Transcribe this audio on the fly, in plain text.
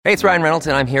Hey, it's Ryan Reynolds,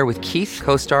 and I'm here with Keith,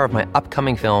 co-star of my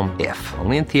upcoming film, If,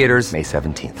 only in theaters May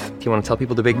 17th. Do you want to tell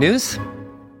people the big news?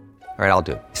 All right, I'll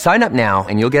do it. Sign up now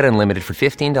and you'll get unlimited for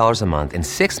 $15 a month and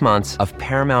 6 months of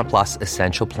Paramount Plus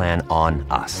Essential Plan on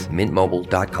us.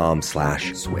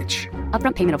 MintMobile.com/switch.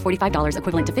 Upfront payment of $45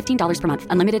 equivalent to $15 per month.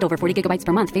 Unlimited over 40 gigabytes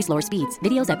per month. Face lower speeds.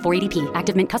 Videos at 480p.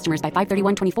 Active Mint customers by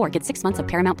 531.24 get 6 months of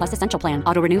Paramount Plus Essential Plan.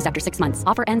 Auto renews after 6 months.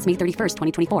 Offer ends May 31st,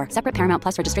 2024. Separate Paramount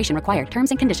Plus registration required. Terms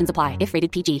and conditions apply if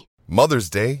rated PG. Mother's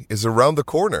Day is around the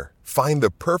corner. Find the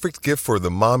perfect gift for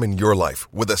the mom in your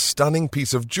life with a stunning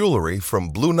piece of jewelry from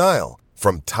Blue Nile.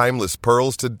 From timeless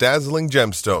pearls to dazzling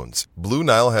gemstones, Blue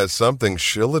Nile has something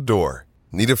she'll adore.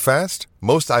 Need it fast?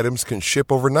 Most items can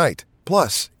ship overnight.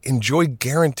 Plus, enjoy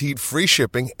guaranteed free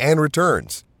shipping and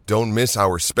returns. Don't miss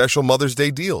our special Mother's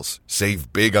Day deals.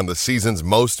 Save big on the season's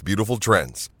most beautiful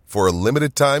trends. For a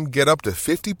limited time, get up to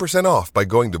 50% off by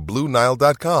going to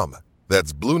BlueNile.com.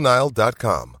 That's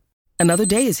BlueNile.com. Another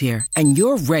day is here, and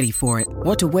you're ready for it.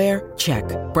 What to wear? Check.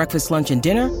 Breakfast, lunch, and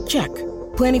dinner? Check.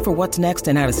 Planning for what's next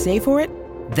and how to save for it?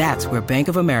 That's where Bank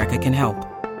of America can help.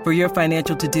 For your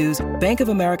financial to-dos, Bank of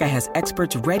America has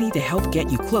experts ready to help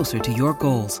get you closer to your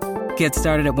goals. Get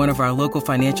started at one of our local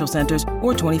financial centers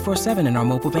or 24/7 in our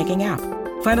mobile banking app.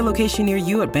 Find a location near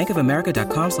you at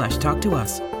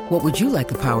bankofamerica.com/talktous. What would you like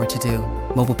the power to do?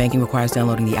 Mobile banking requires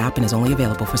downloading the app and is only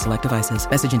available for select devices.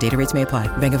 Message and data rates may apply.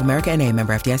 Bank of America N.A.,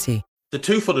 member FDIC. The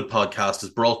Two-Footed Podcast is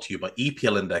brought to you by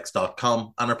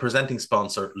EPLindex.com and our presenting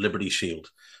sponsor, Liberty Shield.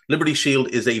 Liberty Shield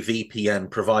is a VPN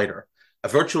provider. A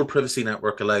virtual privacy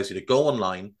network allows you to go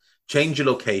online, change your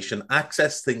location,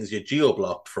 access things you're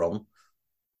geo-blocked from,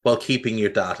 while keeping your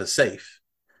data safe.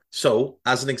 So,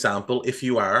 as an example, if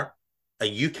you are a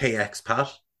UK expat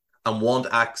and want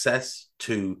access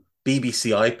to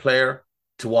BBC iPlayer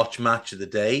to watch Match of the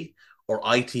Day or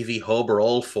ITV Hub or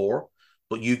all four,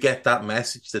 but you get that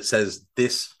message that says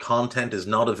this content is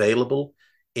not available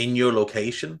in your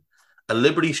location, a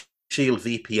Liberty Shield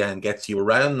VPN gets you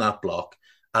around that block,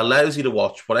 allows you to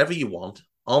watch whatever you want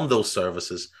on those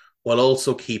services while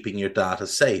also keeping your data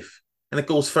safe. And it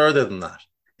goes further than that.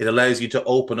 It allows you to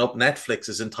open up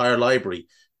Netflix's entire library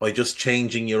by just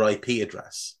changing your IP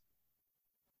address.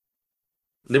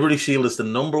 Liberty Shield is the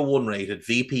 #1 rated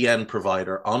VPN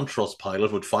provider on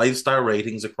Trustpilot with 5-star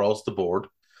ratings across the board.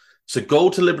 So go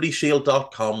to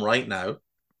libertyshield.com right now,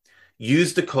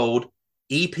 use the code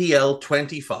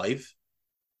EPL25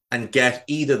 and get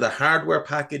either the hardware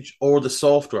package or the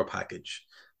software package.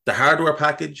 The hardware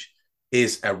package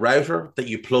is a router that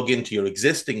you plug into your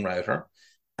existing router,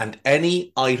 and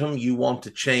any item you want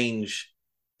to change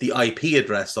the IP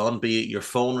address on, be it your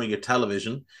phone or your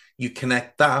television, you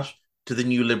connect that to the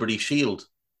new Liberty Shield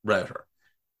router.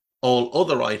 All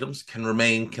other items can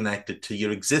remain connected to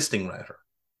your existing router.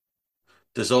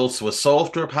 There's also a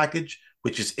software package,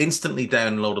 which is instantly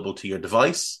downloadable to your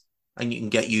device and you can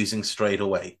get using straight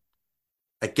away.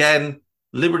 Again,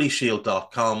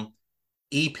 libertyshield.com,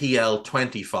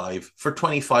 EPL25 for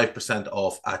 25%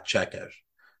 off at checkout.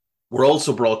 We're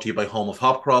also brought to you by Home of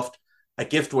Hopcroft, a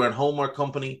giftware and homeware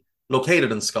company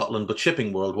located in Scotland but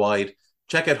shipping worldwide.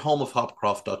 Check out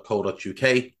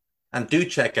homeofhopcroft.co.uk and do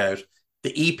check out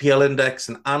the EPL Index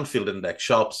and Anfield Index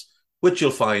shops, which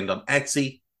you'll find on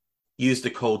Etsy. Use the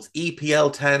codes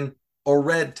EPL10 or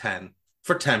RED10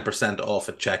 for 10% off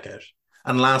at checkout.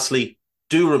 And lastly,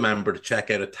 do remember to check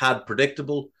out A Tad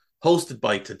Predictable, hosted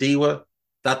by Tadiwa.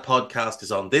 That podcast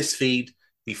is on this feed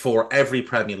before every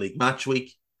Premier League match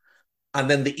week. And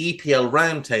then the EPL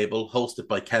Roundtable, hosted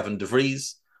by Kevin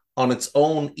DeVries, on its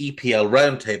own EPL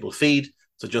Roundtable feed.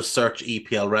 So just search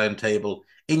EPL Roundtable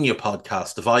in your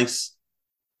podcast device.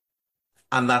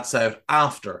 And that's out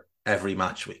after every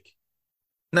match week.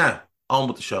 Now, on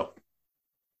with the show.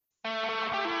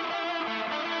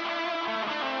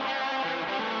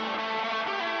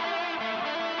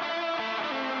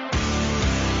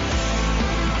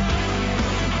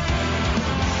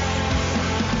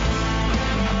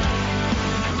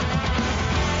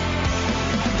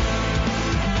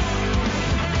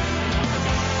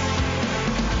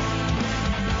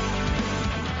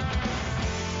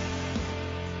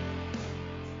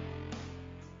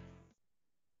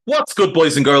 What's good,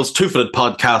 boys and girls? Two-Footed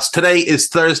Podcast. Today is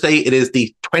Thursday. It is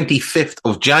the 25th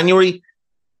of January,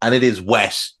 and it is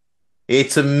wet.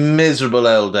 It's a miserable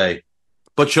old day.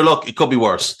 But sure, look, it could be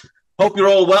worse. Hope you're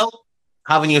all well,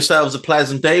 having yourselves a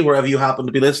pleasant day wherever you happen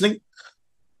to be listening.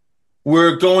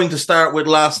 We're going to start with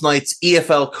last night's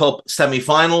EFL Cup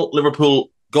semi-final.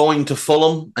 Liverpool going to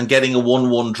Fulham and getting a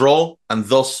 1-1 draw, and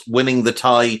thus winning the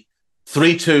tie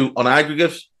 3-2 on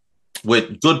aggregate,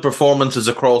 with good performances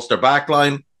across their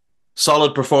backline.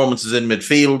 Solid performances in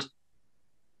midfield.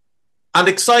 And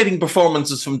exciting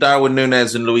performances from Darwin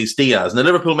Núñez and Luis Diaz. Now,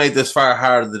 Liverpool made this far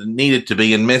harder than it needed to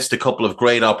be and missed a couple of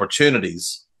great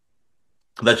opportunities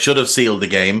that should have sealed the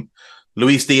game.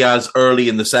 Luis Diaz early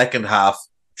in the second half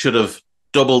should have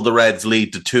doubled the Reds'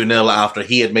 lead to 2-0 after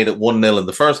he had made it 1-0 in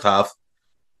the first half.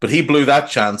 But he blew that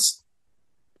chance.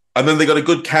 And then they got a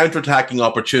good counter-attacking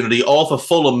opportunity off a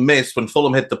Fulham miss when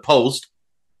Fulham hit the post.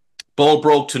 Ball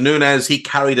broke to Núñez. He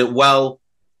carried it well,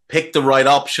 picked the right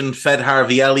option, fed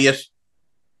Harvey Elliott.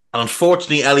 And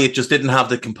unfortunately, Elliott just didn't have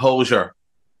the composure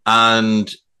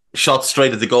and shot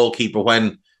straight at the goalkeeper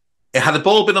when had the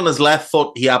ball been on his left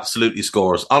foot, he absolutely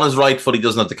scores. On his right foot, he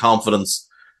doesn't have the confidence.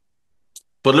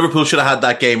 But Liverpool should have had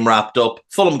that game wrapped up.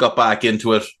 Fulham got back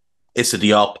into it. Issa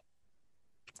Diop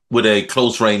with a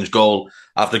close-range goal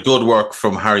after good work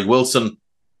from Harry Wilson.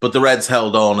 But the Reds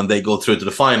held on and they go through to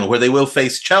the final where they will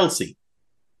face Chelsea.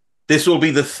 This will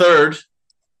be the third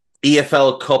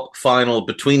EFL Cup final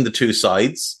between the two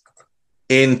sides.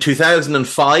 In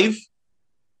 2005,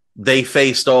 they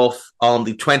faced off on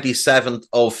the 27th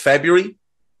of February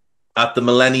at the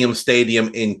Millennium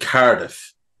Stadium in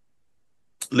Cardiff.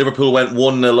 Liverpool went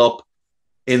 1-0 up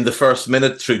in the first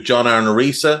minute through John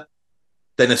Arnorisa.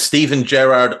 Then a Steven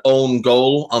Gerrard own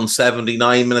goal on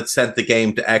 79 minutes sent the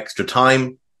game to extra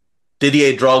time.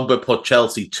 Didier Drogba put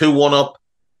Chelsea 2-1 up.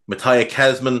 Mattia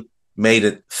Kezman made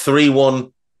it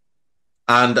 3-1.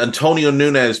 And Antonio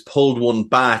Núñez pulled one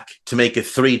back to make it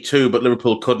 3-2, but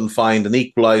Liverpool couldn't find an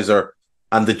equaliser.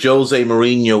 And the Jose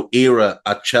Mourinho era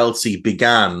at Chelsea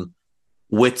began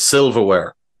with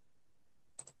silverware.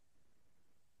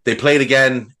 They played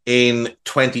again in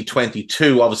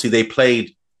 2022. Obviously, they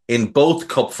played in both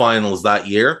cup finals that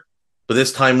year. But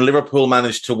this time, Liverpool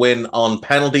managed to win on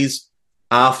penalties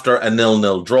after a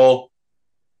 0-0 draw.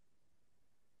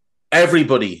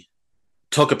 Everybody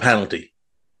took a penalty.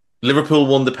 Liverpool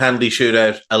won the penalty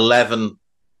shootout 11-10.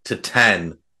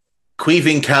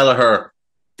 Caoimhín Kelleher,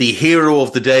 the hero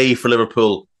of the day for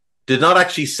Liverpool, did not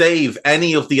actually save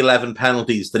any of the 11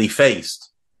 penalties that he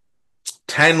faced.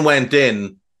 10 went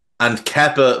in and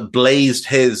Kepa blazed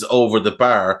his over the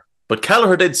bar, but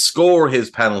Kelleher did score his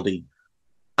penalty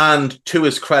and, to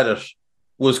his credit,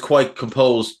 was quite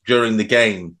composed during the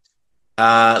game.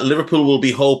 Liverpool will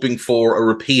be hoping for a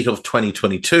repeat of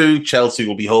 2022. Chelsea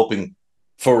will be hoping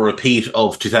for a repeat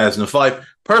of 2005.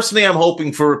 Personally, I'm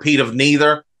hoping for a repeat of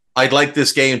neither. I'd like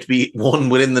this game to be won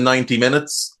within the 90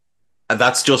 minutes. And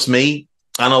that's just me.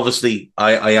 And obviously,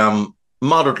 I am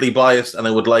moderately biased and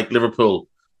I would like Liverpool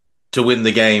to win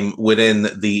the game within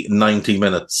the 90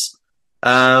 minutes.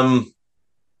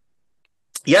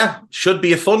 Should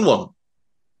be a fun one.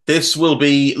 This will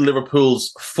be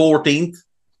Liverpool's 14th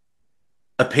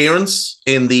appearance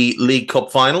in the League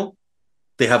Cup final.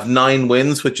 They have 9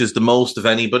 wins, which is the most of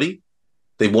anybody.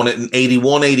 They won it in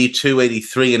 81, 82,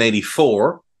 83, and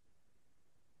 84.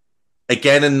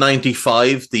 Again in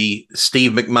 95, the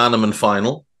Steve McManaman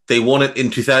final. They won it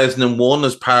in 2001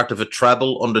 as part of a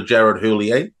treble under Gerard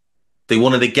Houllier. They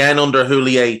won it again under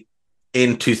Houllier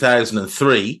in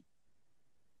 2003.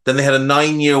 Then they had a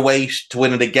 9-year wait to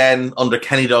win it again under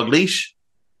Kenny Dalglish,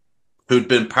 who'd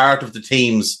been part of the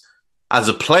teams as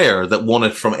a player that won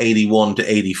it from 81 to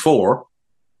 84.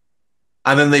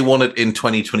 And then they won it in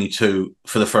 2022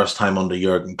 for the first time under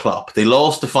Jurgen Klopp. They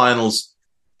lost the finals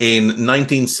in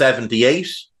 1978.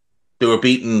 They were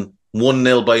beaten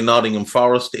 1-0 by Nottingham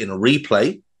Forest in a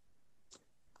replay.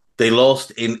 They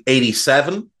lost in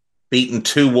 87, beaten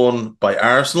 2-1 by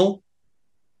Arsenal.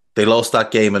 They lost that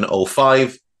game in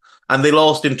 05. And they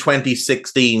lost in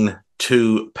 2016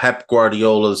 to Pep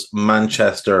Guardiola's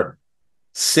Manchester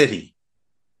City.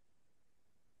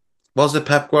 Was it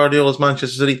Pep Guardiola's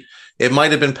Manchester City? It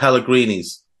might have been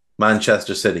Pellegrini's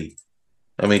Manchester City.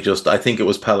 I think it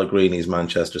was Pellegrini's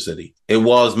Manchester City. It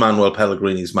was Manuel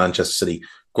Pellegrini's Manchester City.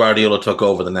 Guardiola took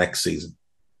over the next season.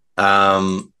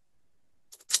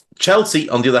 Chelsea,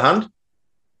 on the other hand,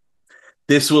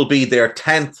 this will be their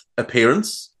 10th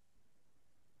appearance.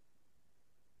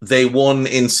 They won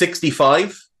in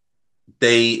 65.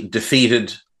 They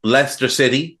defeated Leicester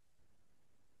City.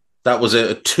 That was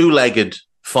a two-legged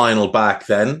final back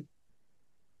then.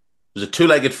 It was a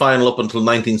two-legged final up until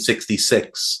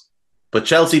 1966. But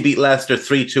Chelsea beat Leicester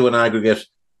 3-2 in aggregate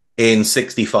in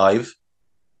 65.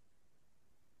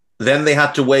 Then they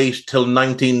had to wait till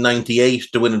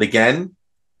 1998 to win it again.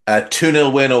 A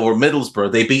 2-0 win over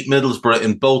Middlesbrough. They beat Middlesbrough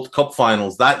in both cup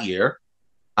finals that year.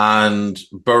 And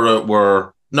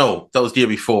Borough that was the year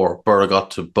before. Borough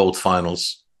got to both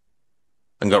finals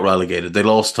and got relegated. They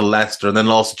lost to Leicester and then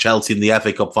lost to Chelsea in the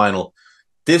FA Cup final.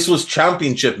 This was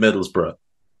Championship Middlesbrough,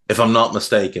 if I'm not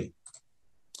mistaken.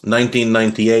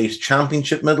 1998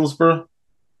 Championship Middlesbrough.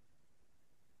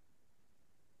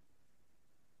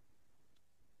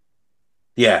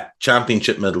 Yeah,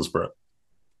 Championship Middlesbrough.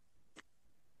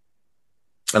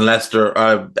 And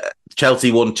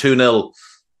Chelsea won 2-0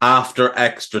 after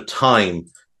extra time.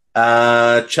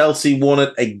 Chelsea won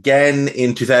it again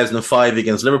in 2005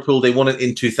 against Liverpool. They won it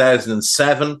in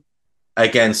 2007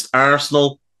 against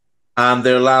Arsenal. And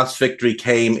their last victory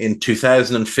came in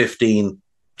 2015,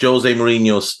 Jose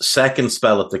Mourinho's second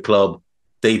spell at the club.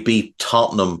 They beat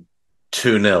Tottenham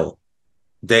 2-0.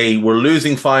 They were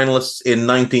losing finalists in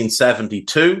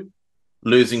 1972,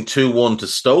 losing 2-1 to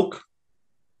Stoke.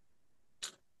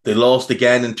 They lost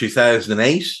again in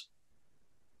 2008,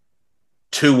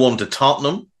 2-1 to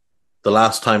Tottenham, the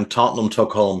last time Tottenham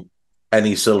took home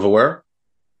any silverware.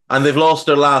 And they've lost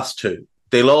their last two.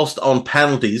 They lost on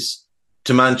penalties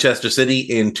to Manchester City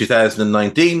in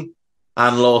 2019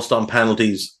 and lost on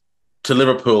penalties to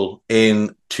Liverpool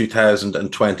in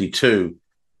 2022.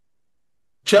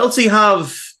 Chelsea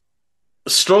have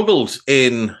struggled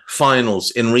in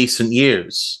finals in recent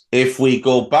years. If we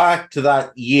go back to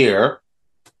that year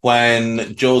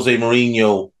when Jose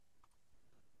Mourinho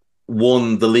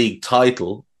won the league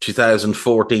title,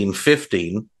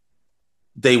 2014-15,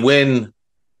 they win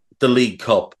the League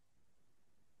Cup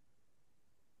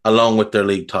along with their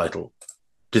league title.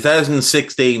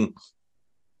 2016,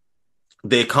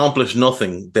 they accomplish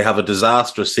nothing. They have a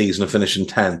disastrous season of finishing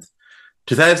 10th.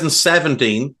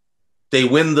 2017, they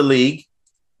win the league.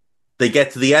 They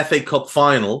get to the FA Cup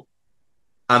final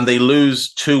and they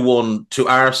lose 2-1 to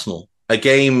Arsenal, a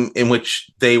game in which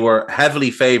they were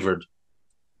heavily favoured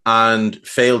and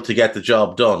failed to get the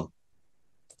job done.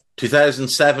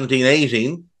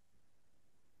 2017-18,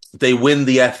 they win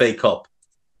the FA Cup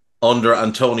under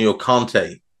Antonio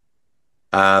Conte.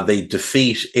 They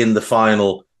defeat in the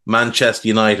final Manchester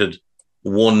United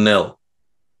 1-0.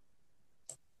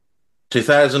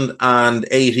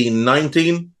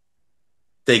 2018-19,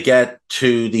 they get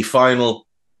to the final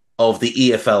of the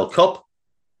EFL Cup,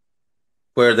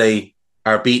 where they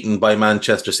are beaten by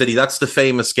Manchester City. That's the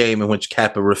famous game in which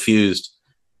Kepa refused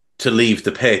to leave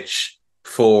the pitch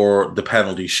for the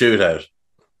penalty shootout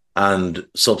and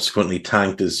subsequently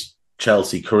tanked his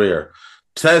Chelsea career.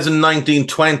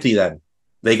 2019-20 then,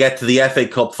 they get to the FA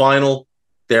Cup final.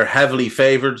 They're heavily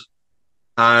favoured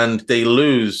and they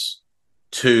lose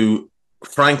to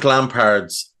they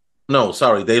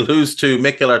lose to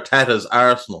Mikel Arteta's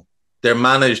Arsenal. They're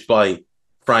managed by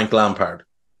Frank Lampard.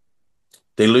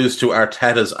 They lose to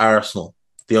Arteta's Arsenal,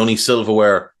 the only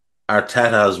silverware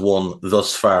Arteta has won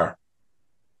thus far.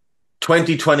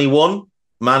 2021,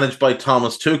 managed by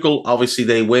Thomas Tuchel. Obviously,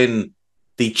 they win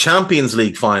the Champions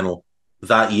League final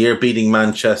that year, beating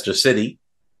Manchester City.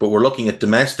 But we're looking at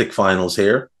domestic finals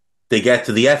here. They get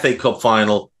to the FA Cup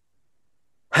final,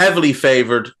 heavily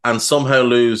favoured, and somehow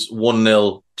lose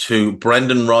 1-0 to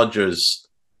Brendan Rodgers'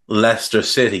 Leicester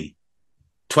City.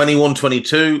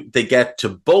 21-22, they get to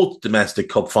both domestic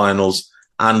cup finals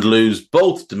and lose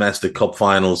both domestic cup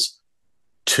finals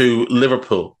to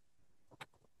Liverpool.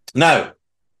 Now,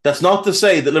 that's not to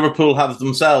say that Liverpool have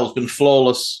themselves been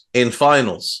flawless in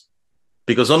finals,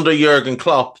 because under Jurgen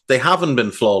Klopp, they haven't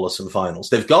been flawless in finals.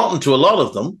 They've gotten to a lot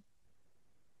of them.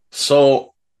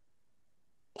 So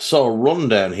a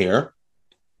rundown here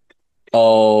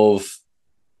of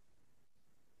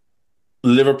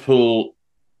Liverpool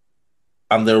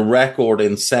and their record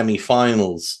in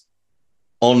semi-finals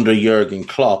under Jurgen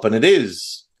Klopp, and it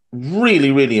is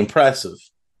really, really impressive.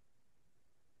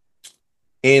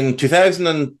 In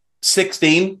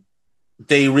 2016,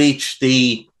 they reached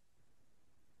the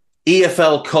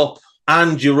EFL Cup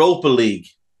and Europa League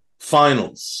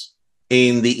finals.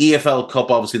 In the EFL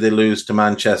Cup, obviously, they lose to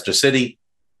Manchester City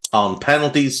on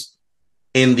penalties.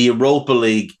 In the Europa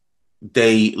League,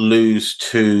 they lose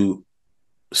to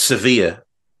Sevilla.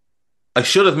 I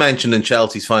should have mentioned in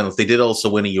Chelsea's finals, they did also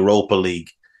win a Europa League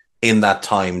in that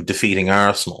time, defeating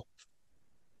Arsenal.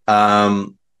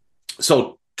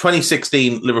 So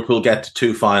 2016, Liverpool get to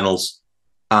two finals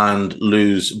and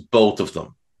lose both of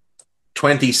them.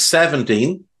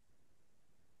 2017,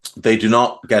 they do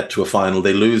not get to a final.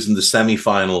 They lose in the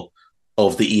semi-final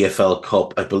of the EFL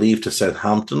Cup, I believe, to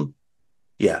Southampton.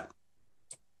 Yeah.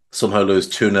 Somehow lose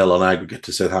 2-0 on aggregate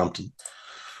to Southampton.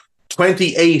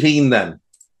 2018 then,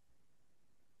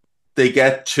 they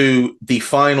get to the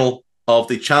final of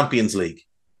the Champions League.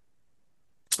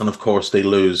 And of course, they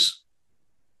lose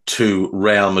to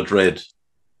Real Madrid.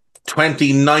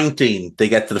 2019, they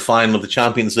get to the final of the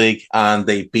Champions League and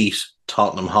they beat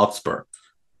Tottenham Hotspur.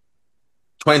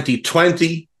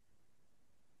 2020,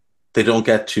 they don't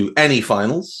get to any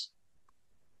finals.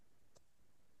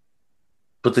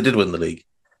 but they did win the league.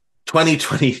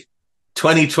 2020,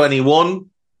 2021,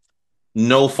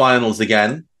 no finals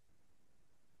again.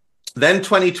 Then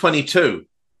 2022,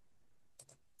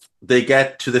 they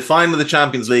get to the final of the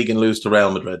Champions League and lose to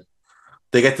Real Madrid.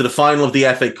 They get to the final of the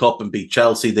FA Cup and beat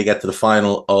Chelsea. They get to the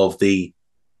final of the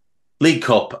League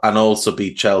Cup and also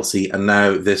beat Chelsea. And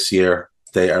now this year,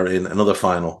 they are in another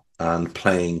final and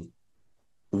playing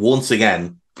once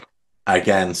again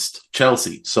against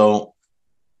Chelsea. So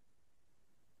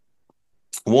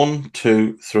 1,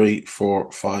 2, 3,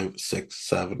 4, 5, 6,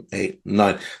 7, 8,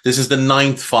 9. This is the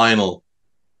 9th final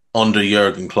under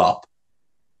Jurgen Klopp.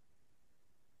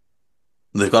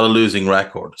 They've got a losing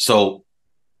record. So,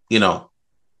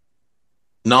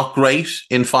 not great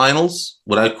in finals,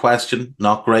 without question,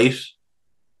 not great.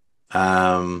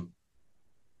 But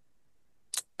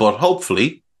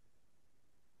hopefully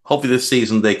this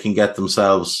season they can get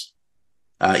themselves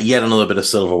yet another bit of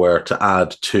silverware to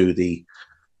add to the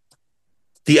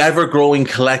ever-growing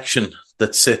collection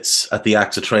that sits at the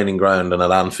AXA training ground and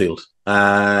at Anfield.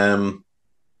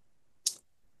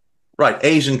 Right,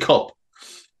 Asian Cup.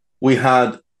 We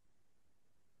had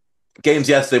games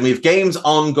yesterday. We have games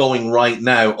ongoing right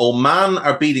now. Oman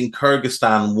are beating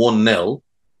Kyrgyzstan 1-0,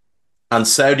 and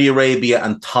Saudi Arabia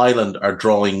and Thailand are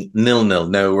drawing 0-0.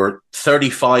 Now, we're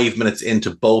 35 minutes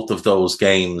into both of those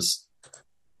games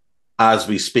as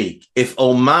we speak. If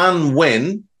Oman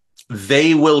win,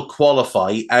 they will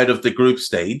qualify out of the group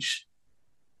stage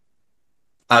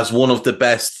as one of the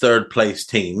best third-place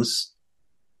teams.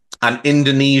 And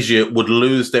Indonesia would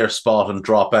lose their spot and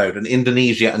drop out. And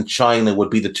Indonesia and China would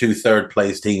be the 2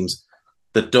 third-place teams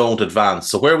that don't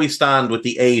advance. So where we stand with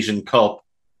the Asian Cup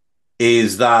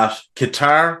is that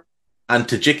Qatar and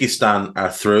Tajikistan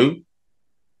are through.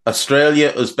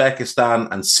 Australia, Uzbekistan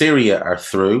and Syria are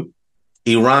through.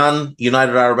 Iran,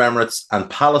 United Arab Emirates and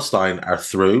Palestine are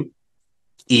through.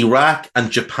 Iraq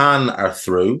and Japan are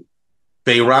through.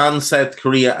 Bahrain, South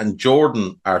Korea and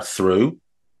Jordan are through.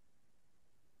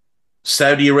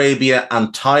 Saudi Arabia and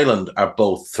Thailand are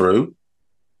both through.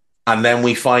 And then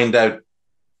we find out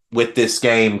with this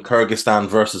game, Kyrgyzstan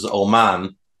versus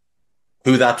Oman,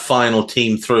 who that final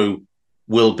team through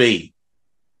will be.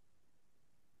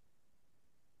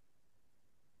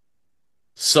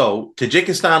 So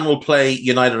Tajikistan will play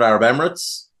United Arab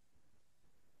Emirates.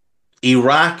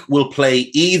 Iraq will play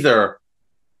either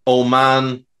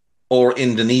Oman or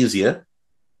Indonesia.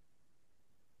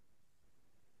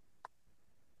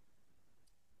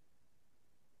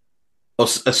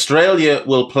 Australia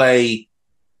will play,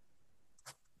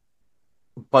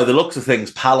 by the looks of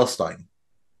things, Palestine.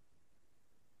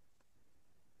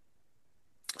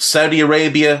 Saudi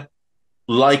Arabia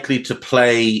likely to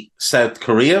play South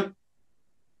Korea.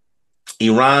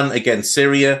 Iran against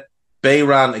Syria.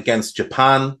 Bahrain against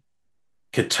Japan.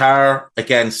 Qatar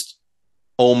against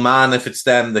Oman if it's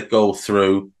them that go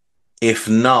through. If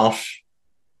not,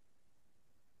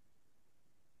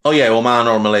 Oman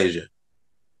or Malaysia.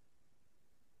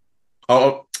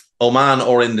 Or Oman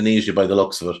or Indonesia by the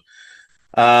looks of it.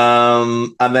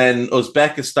 And then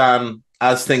Uzbekistan,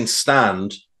 as things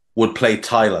stand, would play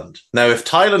Thailand. Now, if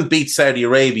Thailand beats Saudi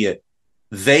Arabia,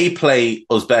 they play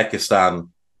Uzbekistan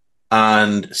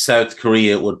and South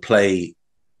Korea would play...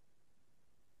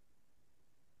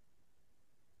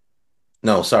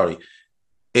 No, sorry.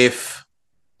 If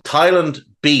Thailand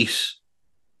beat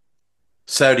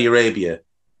Saudi Arabia,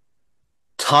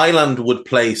 Thailand would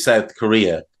play South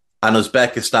Korea and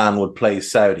Uzbekistan would play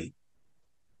Saudi.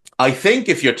 I think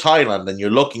if you're Thailand and you're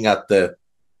looking at the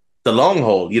long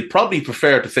haul, you'd probably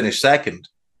prefer to finish second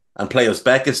and play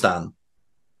Uzbekistan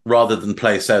rather than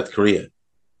play South Korea.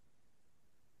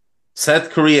 South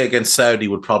Korea against Saudi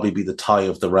would probably be the tie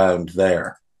of the round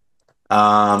there.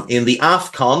 In the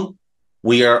AFCON,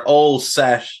 we are all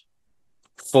set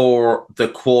for the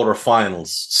quarterfinals.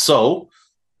 So,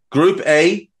 Group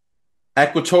A,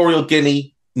 Equatorial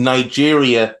Guinea,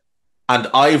 Nigeria, and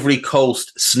Ivory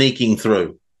Coast sneaking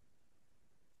through.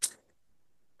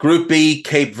 Group B,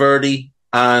 Cape Verde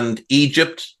and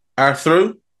Egypt are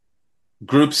through.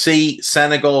 Group C,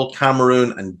 Senegal,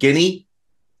 Cameroon and Guinea.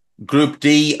 Group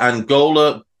D,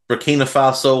 Angola, Burkina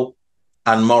Faso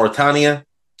and Mauritania.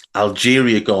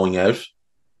 Algeria going out.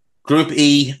 Group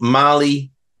E,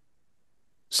 Mali,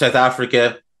 South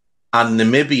Africa and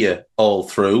Namibia all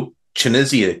through.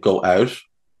 Tunisia go out.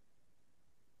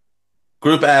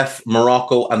 Group F,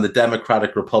 Morocco and the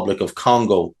Democratic Republic of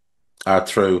Congo are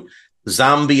through.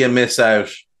 Zambia miss out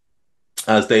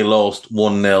as they lost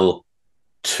 1-0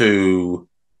 to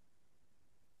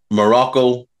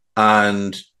Morocco,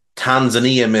 and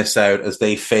Tanzania miss out as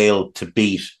they failed to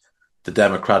beat the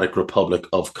Democratic Republic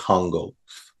of Congo.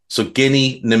 So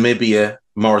Guinea, Namibia,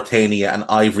 Mauritania, and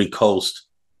Ivory Coast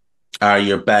are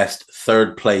your best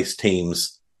third place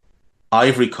teams.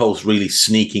 Ivory Coast really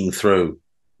sneaking through.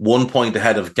 1 point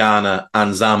ahead of Ghana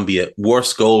and Zambia.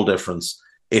 Worst goal difference.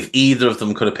 If either of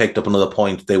them could have picked up another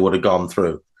point, they would have gone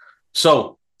through.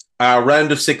 So our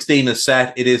round of 16 is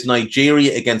set. It is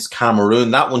Nigeria against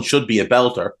Cameroon. That one should be a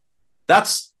belter.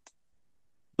 That's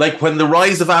like when the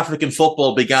rise of African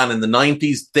football began in the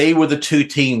 90s, they were the two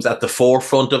teams at the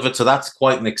forefront of it. So that's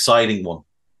quite an exciting one.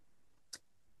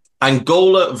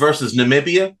 Angola versus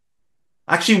Namibia.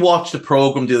 I actually watched a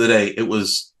program the other day. It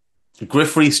was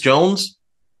Griff Rhys-Jones,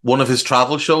 one of his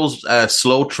travel shows,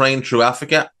 Slow Train Through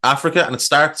Africa, and it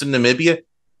starts in Namibia.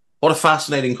 What a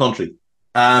fascinating country.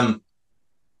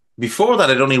 Before that,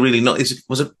 I'd only really know.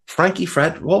 Was it Frankie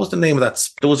Fred? What was the name of that?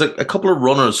 There was a couple of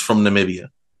runners from Namibia,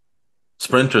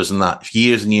 sprinters and that,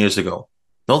 years and years ago.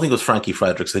 I don't think it was Frankie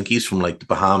Fredericks. I think he's from like the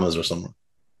Bahamas or somewhere.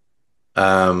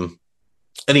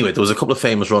 Anyway, there was a couple of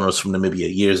famous runners from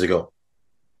Namibia years ago.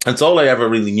 And it's all I ever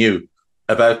really knew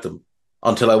about them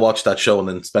until I watched that show and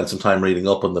then spent some time reading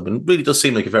up on them. And it really does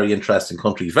seem like a very interesting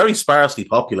country, very sparsely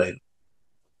populated.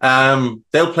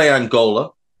 They'll play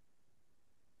Angola.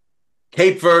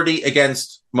 Cape Verde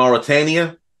against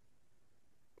Mauritania.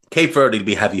 Cape Verde will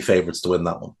be heavy favourites to win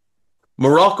that one.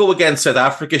 Morocco against South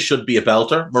Africa should be a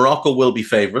belter. Morocco will be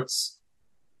favourites.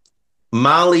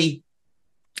 Mali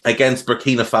against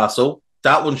Burkina Faso.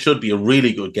 That one should be a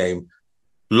really good game.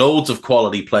 Loads of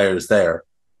quality players there.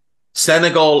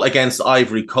 Senegal against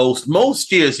Ivory Coast.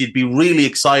 Most years you'd be really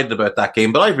excited about that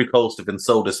game, but Ivory Coast have been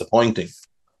so disappointing.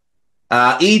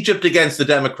 Egypt against the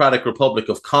Democratic Republic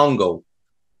of Congo.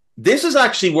 This has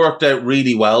actually worked out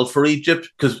really well for Egypt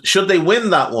because should they win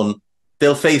that one,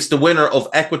 they'll face the winner of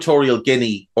Equatorial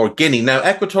Guinea or Guinea. Now,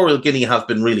 Equatorial Guinea have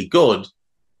been really good,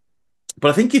 but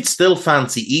I think you'd still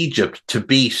fancy Egypt to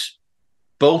beat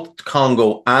both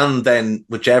Congo and then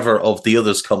whichever of the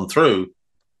others come through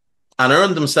and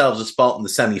earn themselves a spot in the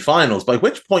semi-finals, by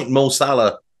which point Mo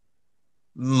Salah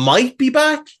might be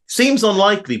back. Seems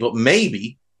unlikely, but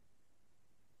maybe.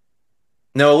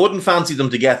 Now, I wouldn't fancy them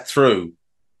to get through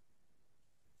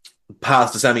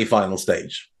past the semi-final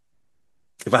stage.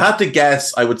 If I had to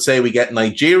guess, I would say we get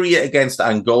Nigeria against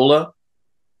Angola,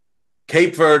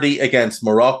 Cape Verde against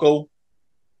Morocco,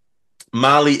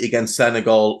 Mali against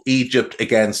Senegal, Egypt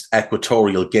against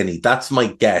Equatorial Guinea. That's my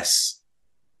guess.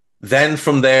 Then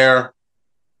from there,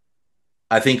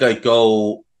 I think I'd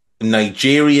go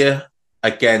Nigeria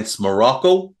against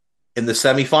Morocco in the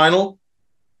semi-final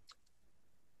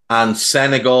and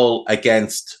Senegal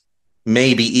against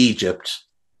maybe Egypt,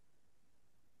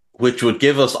 which would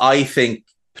give us, I think,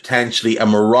 potentially a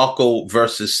Morocco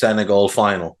versus Senegal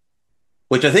final,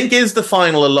 which I think is the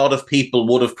final a lot of people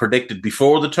would have predicted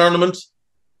before the tournament.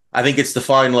 I think it's the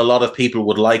final a lot of people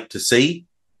would like to see.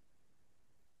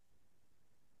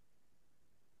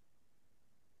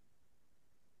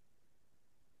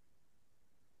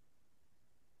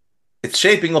 It's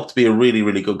shaping up to be a really,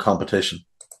 really good competition,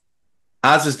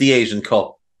 as is the Asian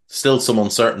Cup. Still some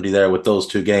uncertainty there with those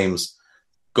two games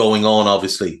going on,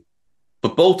 obviously.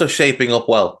 But both are shaping up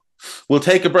well. We'll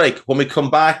take a break. When we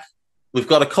come back, we've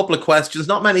got a couple of questions.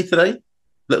 Not many today. A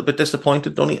little bit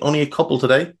disappointed. Only a couple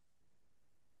today.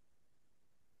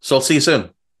 So I'll see you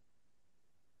soon.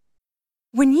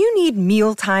 When you need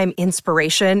mealtime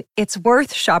inspiration, it's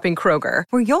worth shopping Kroger,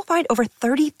 where you'll find over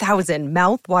 30,000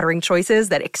 mouth-watering choices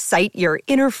that excite your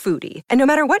inner foodie. And no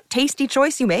matter what tasty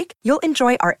choice you make, you'll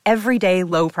enjoy our everyday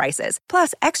low prices,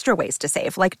 plus extra ways to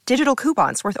save, like digital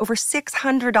coupons worth over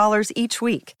 $600 each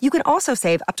week. You can also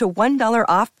save up to $1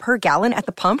 off per gallon at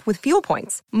the pump with fuel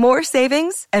points. More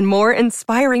savings and more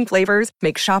inspiring flavors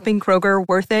make shopping Kroger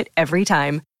worth it every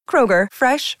time. Kroger,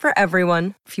 fresh for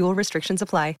everyone. Fuel restrictions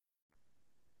apply.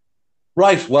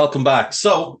 Right, welcome back.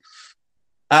 So,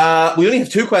 we only have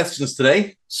two questions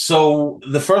today. So,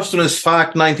 the first one is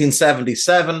Fact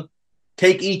 1977.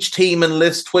 Take each team and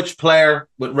list which player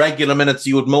with regular minutes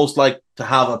you would most like to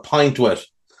have a pint with.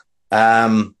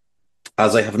 As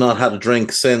I have not had a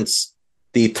drink since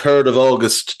the 3rd of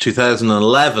August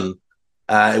 2011,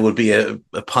 it would be a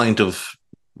pint of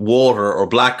water or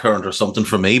blackcurrant or something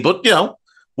for me. But, you know,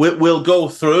 we'll go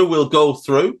through. We'll go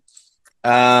through.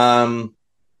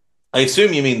 I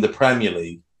assume you mean the Premier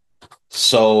League.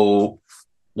 So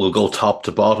we'll go top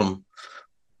to bottom.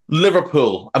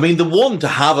 Liverpool. I mean, the one to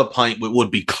have a pint with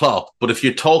would be Klopp. But if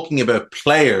you're talking about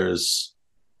players,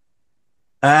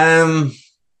 probably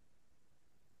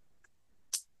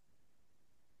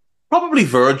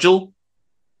Virgil.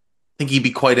 I think he'd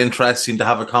be quite interesting to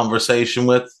have a conversation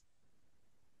with.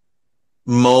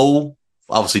 Mo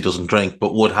obviously doesn't drink,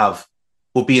 but would have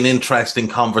would be an interesting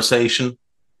conversation.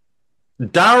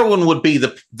 Darwin would be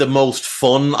the most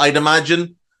fun, I'd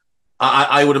imagine.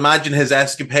 I would imagine his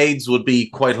escapades would be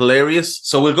quite hilarious.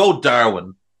 So we'll go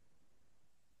Darwin.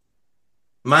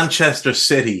 Manchester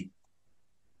City.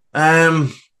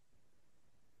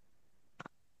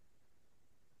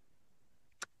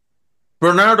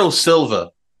 Bernardo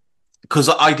Silva, because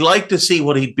I'd like to see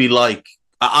what he'd be like.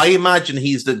 I imagine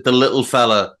he's the little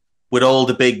fella with all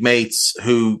the big mates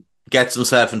who gets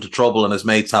himself into trouble and his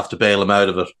mates have to bail him out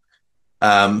of it.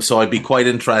 So I'd be quite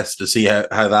interested to see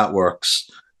how that works.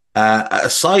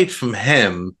 Aside from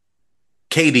him,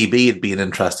 KDB would be an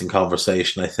interesting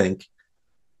conversation, I think.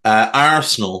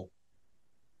 Arsenal.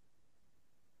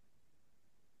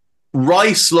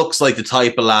 Rice looks like the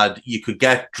type of lad you could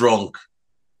get drunk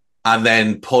and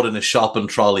then put in a shopping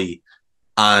trolley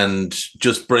and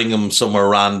just bring him somewhere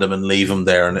random and leave him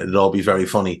there, and it'd all be very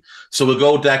funny. So we'll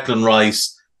go Declan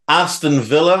Rice. Aston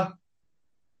Villa.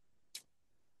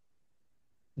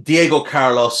 Diego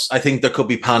Carlos. I think there could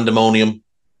be pandemonium.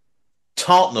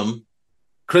 Tottenham.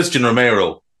 Christian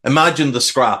Romero. Imagine the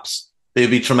scraps. They'd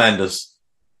be tremendous.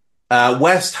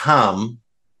 West Ham.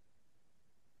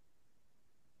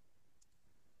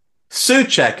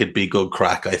 Souček would be good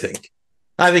crack, I think.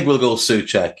 I think we'll go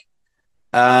Souček.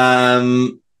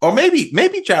 Or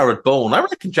maybe Jared Bowen. I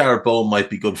reckon Jared Bowen might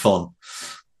be good fun.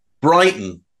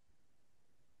 Brighton.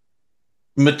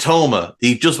 Matoma.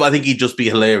 I think he'd just be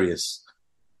hilarious.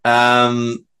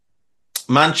 Manchester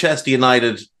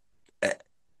United.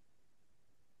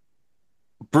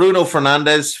 Bruno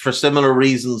Fernandes, for similar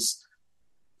reasons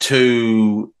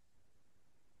to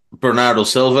Bernardo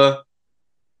Silva.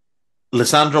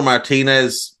 Lisandro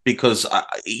Martinez, because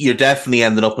you're definitely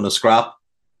ending up in a scrap.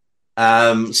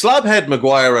 Slabhead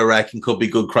Maguire, I reckon, could be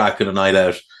good crack in a night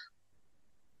out.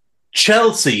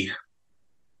 Chelsea.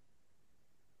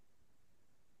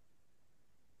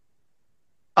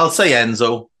 I'll say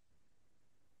Enzo.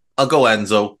 I'll go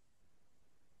Enzo.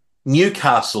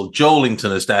 Newcastle,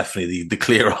 Joelinton is definitely the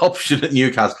clear option at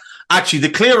Newcastle. Actually, the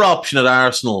clear option at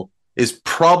Arsenal is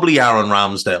probably Aaron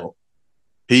Ramsdale,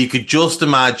 who you could just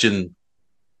imagine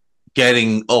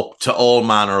getting up to all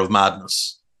manner of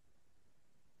madness.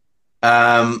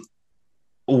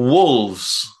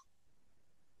 Wolves.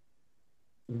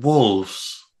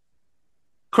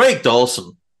 Craig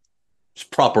Dawson. It's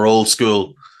proper old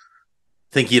school.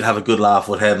 Think you'd have a good laugh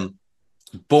with him.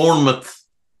 Bournemouth.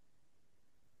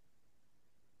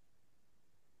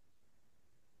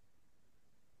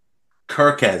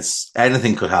 Kirkes.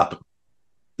 Anything could happen.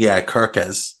 Yeah,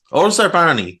 Kirkes. Or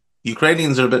Barney.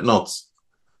 Ukrainians are a bit nuts.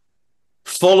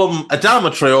 Fulham, Adama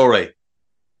Traore.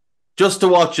 Just to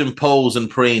watch him pose and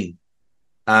preen.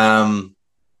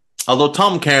 Although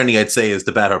Tom Kearney, I'd say, is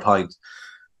the better pint.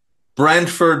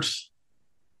 Brentford.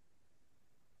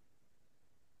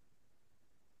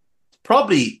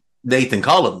 Probably Nathan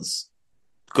Collins.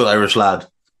 Good Irish lad.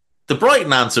 The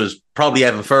Brighton answer is probably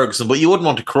Evan Ferguson, but you wouldn't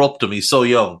want to corrupt him. He's so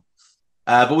young.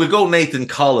 But we'll go Nathan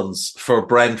Collins for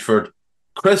Brentford.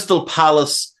 Crystal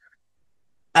Palace.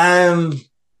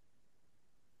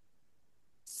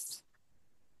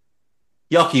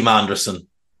 Joachim Anderson.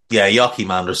 Yeah,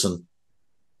 Joachim Anderson.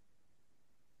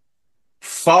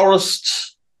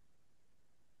 Forest.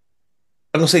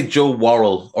 I'm going to say Joe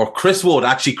Worrell or Chris Wood.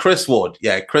 Actually, Chris Wood.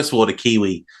 Yeah, Chris Wood, a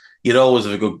Kiwi. You'd always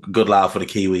have a good laugh with a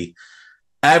Kiwi.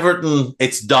 Everton,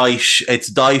 it's Dyche. It's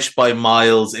Dyche by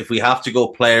miles. If we have to go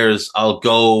players, I'll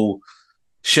go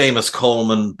Seamus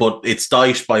Coleman, but it's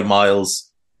Dyche by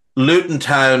miles. Luton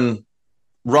Town,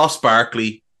 Ross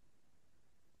Barkley.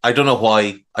 I don't know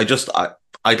why.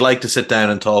 I'd like to sit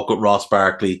down and talk with Ross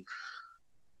Barkley.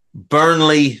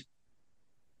 Burnley.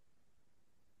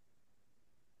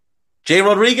 Jay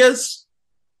Rodriguez?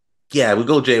 Yeah, we'll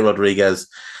go Jay Rodriguez.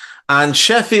 And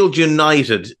Sheffield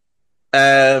United,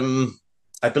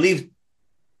 I believe,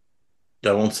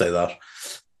 I won't say that.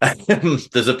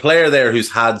 There's a player there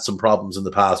who's had some problems in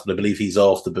the past, but I believe he's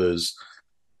off the booze.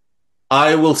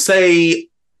 I will say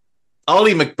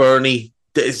Ollie McBurney.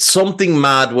 Something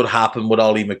mad would happen with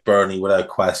Ollie McBurney without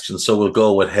question, so we'll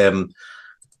go with him.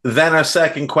 Then our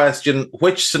second question,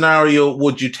 which scenario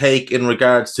would you take in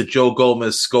regards to Joe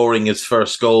Gomez scoring his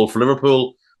first goal for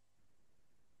Liverpool?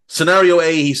 Scenario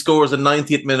A, he scores a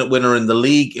 90th minute winner in the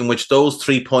league, in which those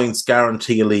 3 points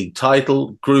guarantee a league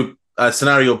title.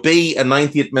 Scenario B, a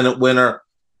 90th minute winner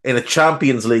in a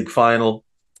Champions League final.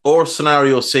 Or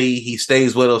scenario C, he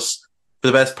stays with us for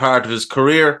the best part of his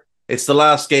career. It's the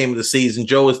last game of the season.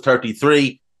 Joe is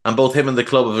 33, and both him and the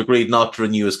club have agreed not to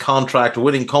renew his contract,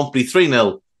 winning comfortably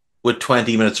 3-0 with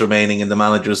 20 minutes remaining, and the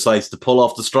manager decides to pull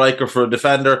off the striker for a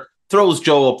defender, throws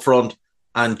Joe up front,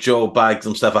 and Joe bags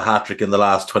himself a hat-trick in the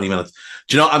last 20 minutes.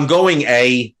 Do you know, I'm going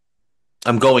A.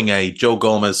 Joe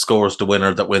Gomez scores the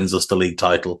winner that wins us the league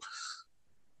title.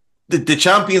 The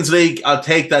Champions League, I'll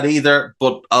take that either,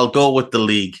 but I'll go with the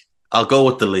league.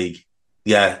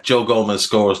 Yeah, Joe Gomez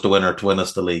scores the winner to win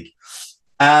us the league.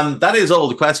 That is all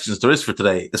the questions there is for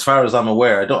today, as far as I'm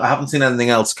aware. I haven't seen anything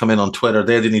else come in on Twitter.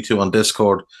 They're the only two on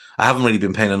Discord. I haven't really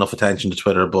been paying enough attention to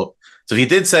Twitter, but so if you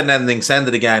did send anything, send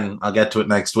it again. I'll get to it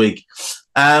next week.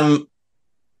 Rather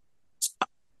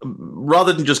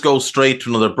than just go straight to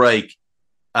another break,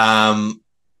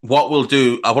 what we'll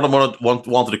do, what I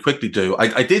wanted to quickly do,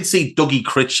 I did see Dougie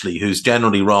Critchley, who's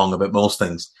generally wrong about most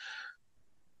things,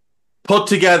 put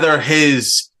together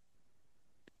his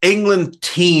England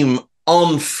team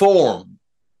on form.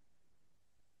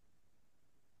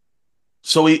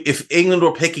 So if England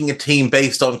were picking a team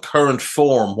based on current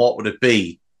form, what would it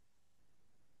be?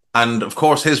 And of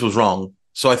course his was wrong,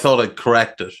 so I thought I'd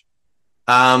correct it.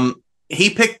 He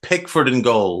picked Pickford in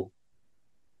goal.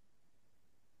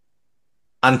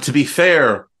 And to be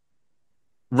fair,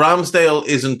 Ramsdale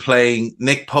isn't playing,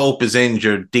 Nick Pope is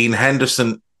injured, Dean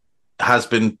Henderson has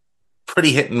been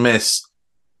pretty hit and miss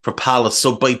for Palace.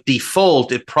 So by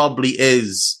default, it probably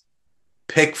is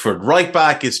Pickford. Right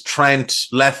back is Trent.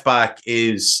 Left back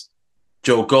is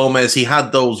Joe Gomez. He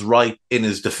had those right in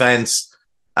his defence.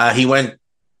 He went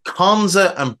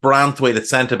Konza and Branthwaite at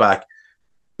centre-back,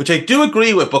 which I do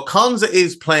agree with, but Konza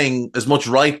is playing as much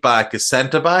right back as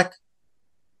centre-back.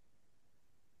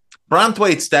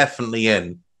 Branthwaite's definitely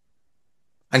in.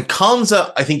 And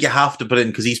Konza, I think you have to put in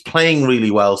because he's playing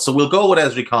really well. So we'll go with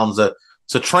Ezri Konza.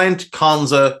 So Trent,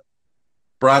 Konza,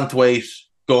 Branthwaite,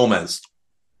 Gomez.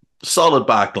 Solid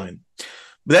backline.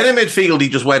 But then in midfield, he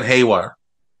just went haywire.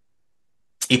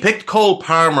 He picked Cole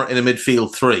Palmer in a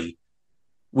midfield three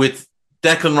with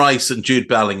Declan Rice and Jude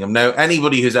Bellingham. Now,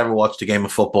 anybody who's ever watched a game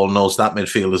of football knows that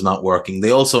midfield is not working.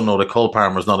 They also know that Cole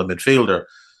Palmer is not a midfielder.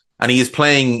 And he is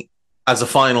playing as a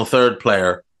final third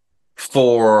player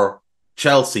for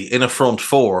Chelsea in a front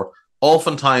four,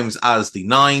 oftentimes as the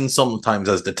 9, sometimes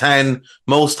as the 10,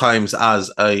 most times as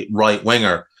a right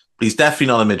winger. But he's definitely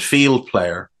not a midfield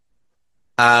player.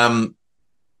 Declan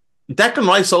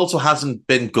Rice also hasn't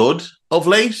been good of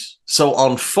late. So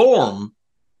on form,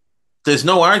 there's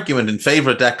no argument in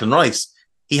favour of Declan Rice.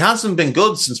 He hasn't been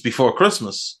good since before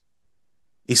Christmas.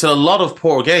 He's had a lot of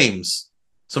poor games.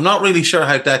 So I'm not really sure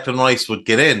how Declan Rice would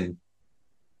get in.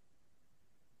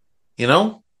 You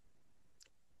know?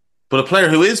 But a player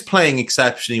who is playing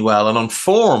exceptionally well and on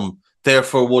form,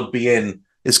 therefore, would be in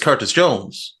is Curtis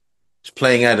Jones. He's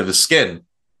playing out of his skin.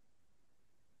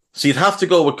 So you'd have to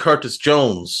go with Curtis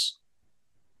Jones.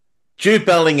 Jude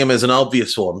Bellingham is an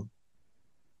obvious one.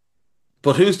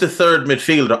 But who's the third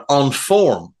midfielder on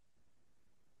form?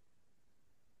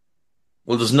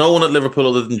 Well, there's no one at Liverpool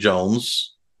other than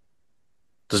Jones.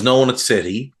 There's no one at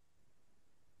City.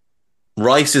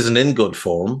 Rice isn't in good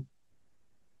form.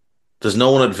 There's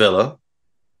no one at Villa.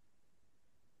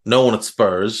 No one at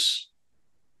Spurs.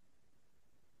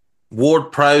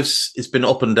 Ward-Prowse has been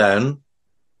up and down.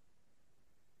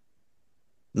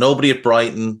 Nobody at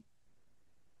Brighton.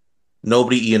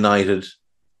 Nobody at United.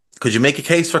 Could you make a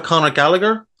case for Conor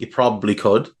Gallagher? You probably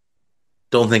could.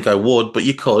 Don't think I would, but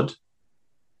you could.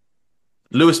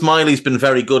 Lewis Miley's been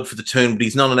very good for the Toon, but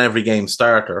he's not an every game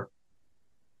starter.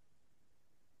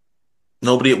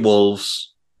 Nobody at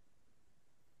Wolves.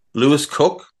 Lewis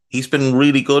Cook, he's been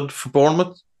really good for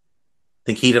Bournemouth. I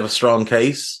think he'd have a strong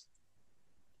case.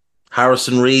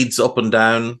 Harrison Reed's up and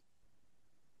down.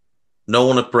 No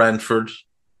one at Brentford.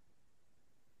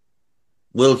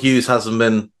 Will Hughes hasn't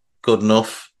been good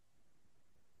enough.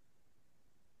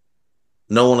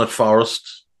 No one at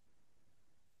Forest.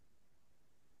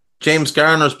 James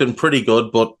Garner's been pretty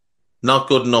good, but not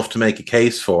good enough to make a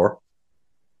case for.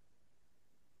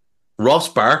 Ross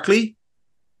Barkley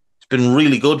has been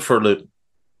really good for Luton.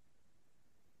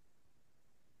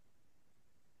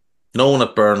 No one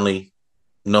at Burnley.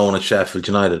 No one at Sheffield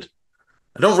United.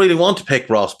 I don't really want to pick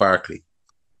Ross Barkley.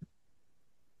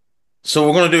 So what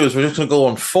we're going to do is we're just going to go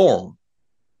on form.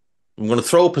 I'm going to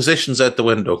throw positions out the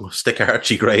window. Stick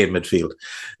Archie Gray in midfield.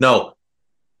 No.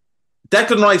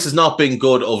 Declan Rice has not been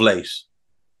good of late.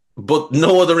 But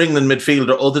no other England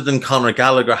midfielder other than Conor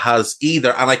Gallagher has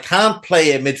either. And I can't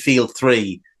play a midfield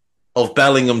three of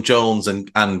Bellingham, Jones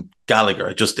and Gallagher.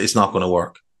 It's not going to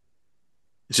work.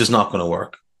 It's just not going to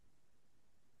work.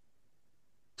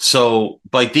 So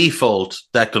by default,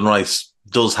 Declan Rice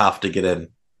does have to get in,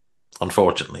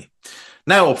 unfortunately.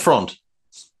 Now up front,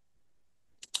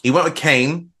 he went with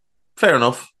Kane. Fair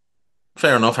enough.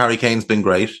 Harry Kane's been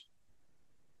great.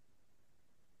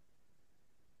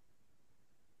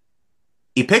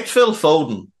 He picked Phil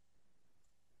Foden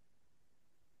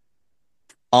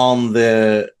on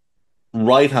the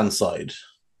right-hand side.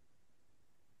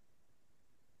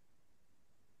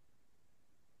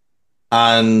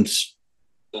 And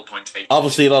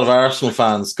obviously a lot of Arsenal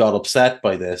fans got upset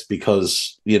by this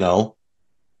because,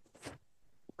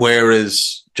 where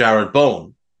is Jared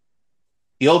Bowen?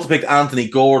 He also picked Anthony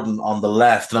Gordon on the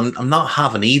left, and I'm not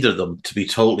having either of them, to be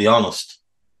totally honest.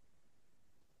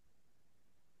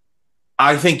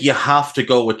 I think you have to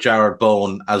go with Jared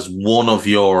Bowen as one of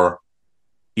your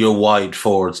wide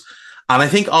forwards. And I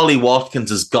think Ollie Watkins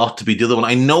has got to be the other one.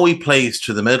 I know he plays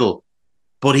through the middle,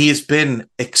 but he has been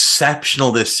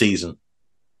exceptional this season.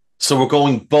 So we're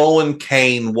going Bowen,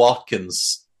 Kane,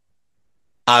 Watkins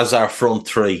as our front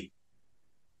three.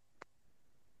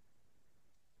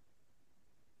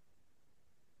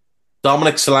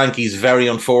 Dominic Solanke is very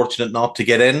unfortunate not to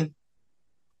get in.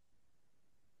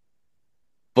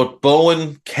 But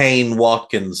Bowen, Kane,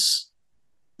 Watkins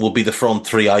will be the front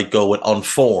three I'd go with on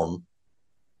form.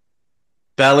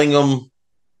 Bellingham,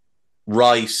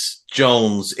 Rice,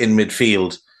 Jones in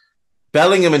midfield.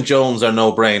 Bellingham and Jones are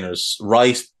no-brainers.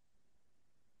 Rice,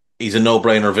 he's a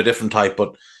no-brainer of a different type,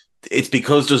 but it's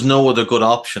because there's no other good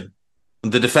option.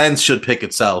 The defence should pick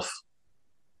itself.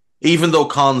 Even though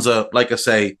Konza, like I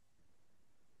say,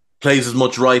 plays as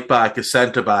much right back as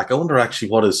centre back. I wonder actually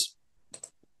what his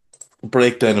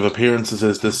breakdown of appearances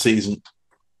is this season.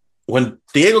 When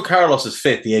Diego Carlos is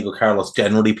fit, Diego Carlos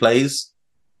generally plays.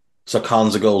 So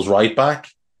Konza goes right back.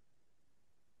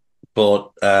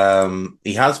 But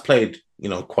he has played,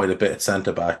 quite a bit at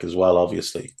centre back as well,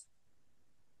 obviously.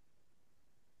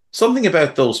 Something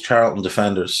about those Charlton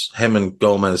defenders, him and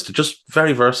Gomez, they're just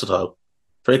very versatile,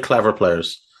 very clever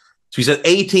players. So he's had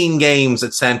 18 games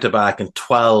at centre-back and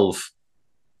 12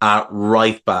 at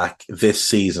right-back this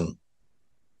season.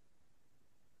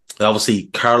 And obviously,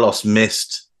 Carlos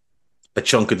missed a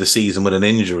chunk of the season with an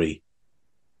injury.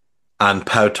 And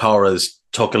Pau Torres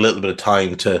took a little bit of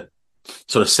time to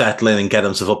sort of settle in and get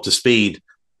himself up to speed.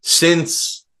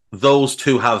 Since those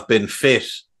two have been fit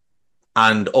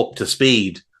and up to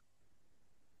speed,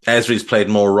 Ezri's played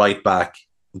more right-back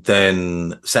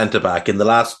than centre-back. In the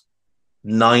last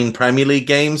 9 Premier League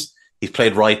games, he's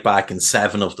played right back in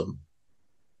 7 of them.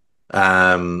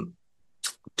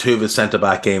 2 of his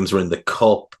centre-back games were in the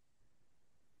Cup.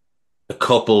 A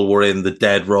couple were in the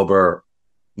dead rubber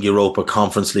Europa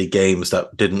Conference League games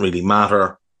that didn't really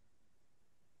matter.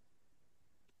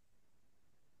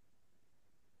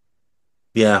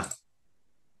 Yeah.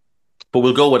 But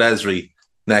we'll go with Ezri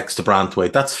next to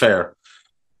Branthwaite. That's fair.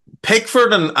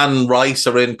 Pickford and Rice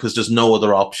are in because there's no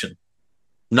other option.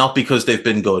 Not because they've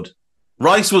been good.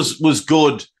 Rice was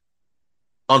good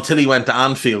until he went to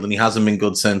Anfield, and he hasn't been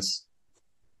good since.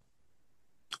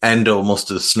 Endo must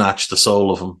have snatched the soul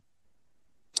of him.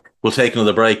 We'll take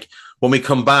another break. When we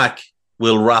come back,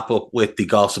 we'll wrap up with the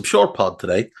Gossip Short Pod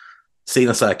today. See you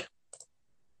in a sec.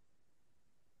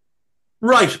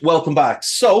 Right, welcome back.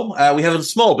 So, we have a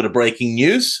small bit of breaking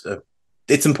news.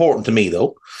 It's important to me,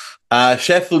 though.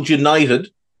 Sheffield United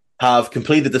have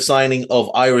completed the signing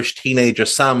of Irish teenager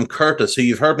Sam Curtis, who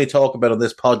you've heard me talk about on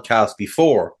this podcast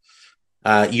before.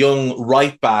 Young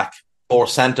right-back or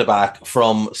centre-back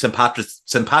from St.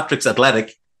 Patrick's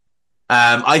Athletic.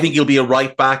 I think he'll be a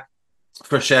right-back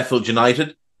for Sheffield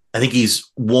United. I think he's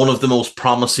one of the most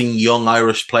promising young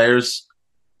Irish players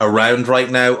around right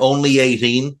now. Only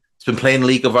 18. He's been playing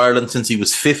League of Ireland since he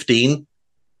was 15.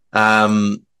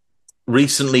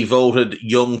 Recently voted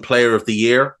Young Player of the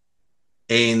Year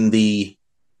in the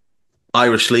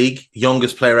Irish League,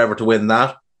 youngest player ever to win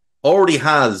that. Already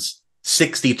has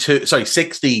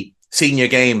 60 senior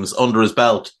games under his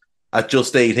belt at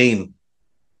just 18.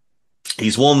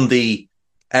 He's won the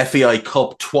FAI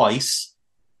Cup twice.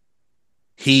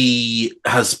 He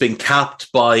has been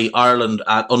capped by Ireland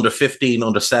at under 15,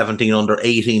 under 17, under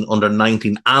 18, under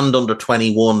 19 and under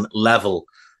 21 level.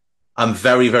 I'm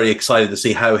very, very excited to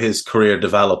see how his career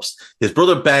develops. His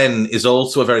brother Ben is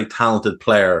also a very talented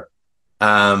player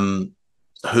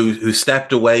who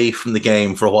stepped away from the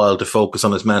game for a while to focus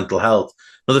on his mental health.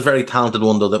 Another very talented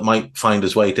one, though, that might find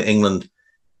his way to England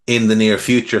in the near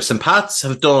future. St. Pat's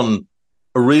have done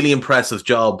a really impressive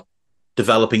job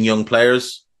developing young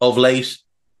players of late.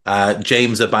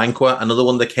 James Abankwah, another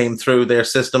one that came through their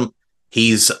system.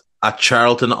 He's at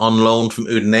Charlton on loan from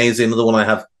Udinese, another one I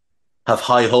have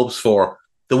high hopes for.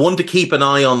 The one to keep an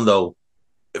eye on, though,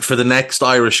 for the next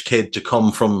Irish kid to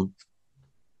come from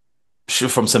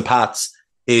St. Pat's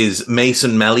is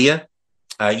Mason Melia,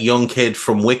 a young kid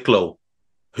from Wicklow,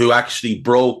 who actually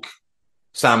broke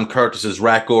Sam Curtis's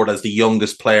record as the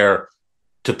youngest player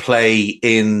to play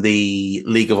in the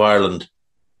League of Ireland.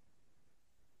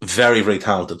 Very, very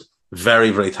talented.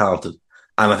 Very, very talented.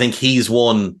 And I think he's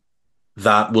one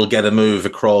that will get a move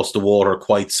across the water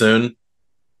quite soon.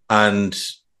 And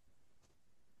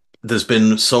there's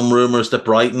been some rumours that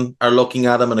Brighton are looking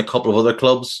at him and a couple of other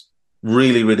clubs.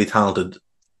 Really, really talented.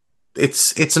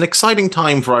 It's an exciting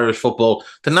time for Irish football.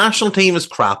 The national team is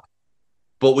crap,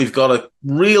 but we've got a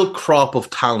real crop of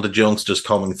talented youngsters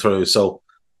coming through. So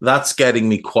that's getting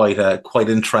me quite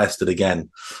interested again.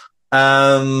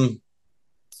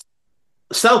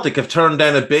 Celtic have turned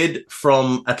down a bid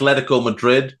from Atletico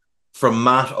Madrid for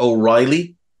Matt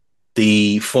O'Reilly,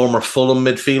 the former Fulham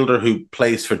midfielder who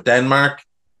plays for Denmark.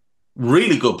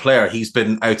 Really good player. He's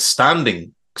been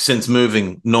outstanding since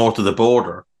moving north of the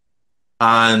border.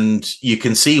 And you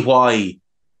can see why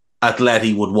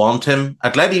Atleti would want him.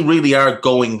 Atleti really are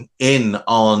going in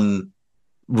on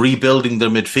rebuilding their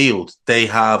midfield. They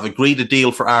have agreed a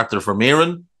deal for Arthur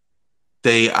Vermeeren.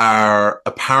 They are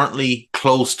apparently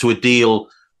close to a deal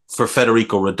for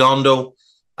Federico Redondo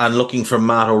and looking for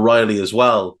Matt O'Reilly as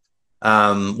well.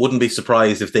 Wouldn't be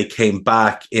surprised if they came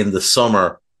back in the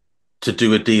summer to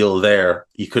do a deal there.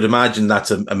 You could imagine that's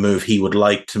a move he would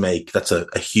like to make. That's a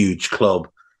huge club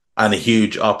and a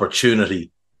huge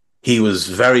opportunity. He was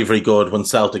very, very good when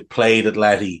Celtic played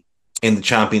Atleti in the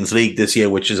Champions League this year,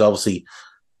 which is obviously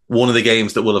one of the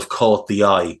games that will have caught the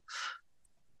eye.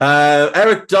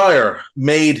 Eric Dyer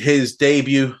made his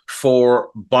debut for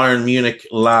Bayern Munich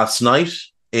last night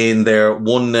in their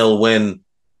 1-0 win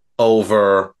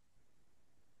over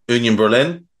Union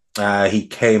Berlin. He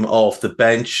came off the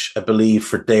bench, I believe,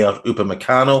 for Dayot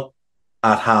Upamecano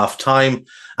at half-time,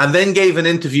 and then gave an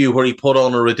interview where he put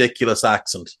on a ridiculous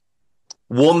accent.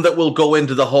 One that will go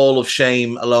into the Hall of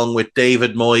Shame along with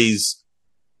David Moyes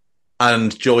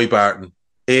and Joey Barton.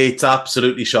 It's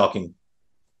absolutely shocking.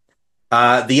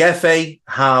 The FA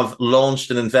have launched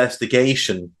an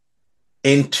investigation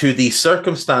into the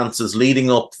circumstances leading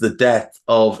up to the death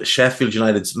of Sheffield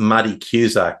United's Matty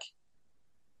Cusack.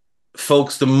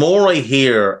 Folks, the more I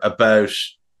hear about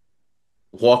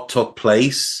what took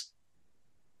place,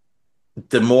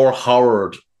 the more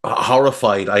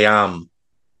horrified I am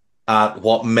at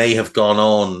what may have gone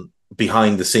on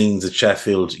behind the scenes at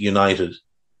Sheffield United.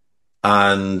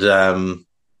 And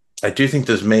I do think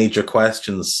there's major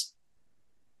questions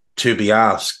to be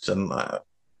asked, and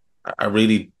I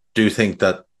really do think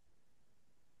that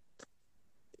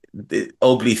the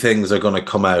ugly things are going to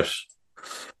come out.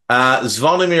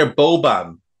 Zvonimir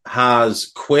Boban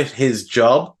has quit his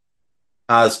job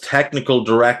as technical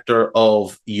director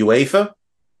of UEFA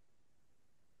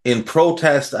in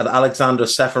protest at Alexander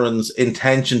Seferin's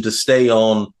intention to stay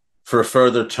on for a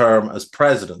further term as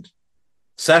president.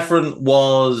 Seferin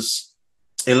was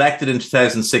elected in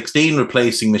 2016,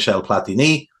 replacing Michel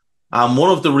Platini. And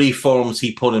one of the reforms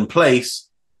he put in place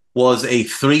was a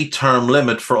 3-term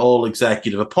limit for all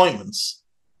executive appointments.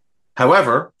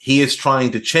 However, he is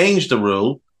trying to change the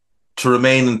rule to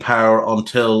remain in power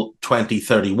until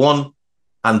 2031,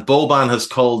 and Boban has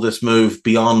called this move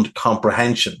beyond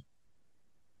comprehension.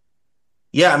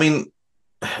 Yeah, I mean,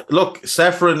 look,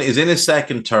 Seferin is in his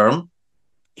second term.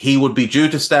 He would be due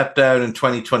to step down in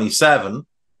 2027.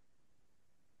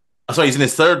 Sorry, he's in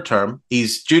his third term.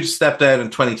 He's due to step down in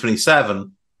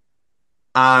 2027.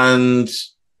 And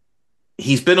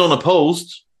he's been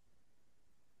unopposed.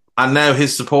 And now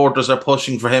his supporters are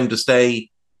pushing for him to stay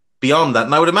beyond that.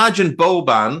 And I would imagine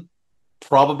Boban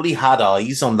probably had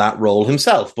eyes on that role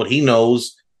himself, but he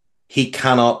knows he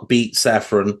cannot beat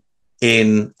Seferin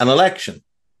in an election.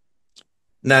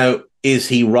 Now, is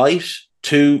he right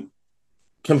to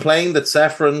complain that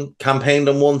Seferin campaigned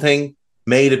on one thing,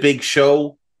 made a big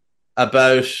show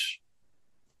about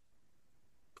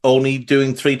only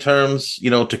doing 3 terms,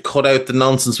 to cut out the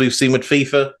nonsense we've seen with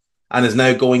FIFA, and is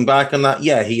now going back on that?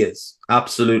 Yeah, he is.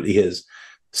 Absolutely is.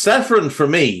 Seferin, for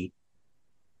me,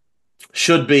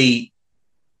 should be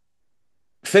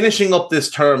finishing up this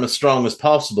term as strong as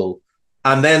possible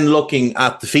and then looking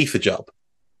at the FIFA job.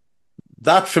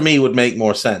 That, for me, would make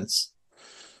more sense.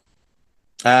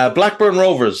 Blackburn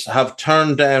Rovers have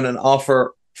turned down an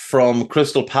offer from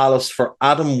Crystal Palace for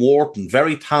Adam Wharton,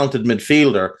 very talented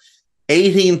midfielder.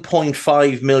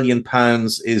 £18.5 million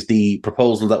is the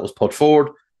proposal that was put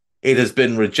forward. It has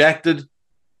been rejected.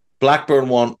 Blackburn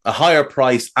want a higher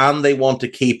price and they want to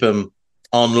keep him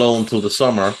on loan till the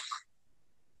summer.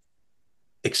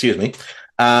 Excuse me.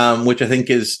 Which I think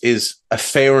is a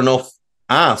fair enough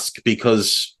ask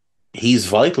because he's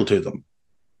vital to them.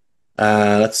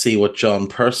 Let's see what John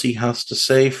Percy has to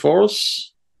say for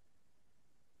us.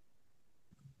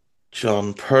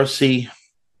 John Percy.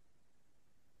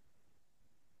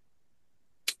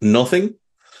 Nothing.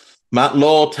 Matt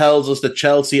Law tells us that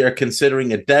Chelsea are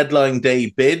considering a deadline day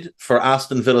bid for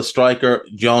Aston Villa striker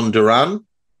John Duran.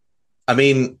 I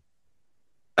mean,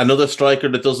 another striker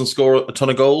that doesn't score a ton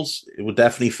of goals, it would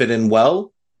definitely fit in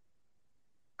well.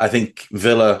 I think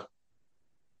Villa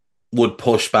would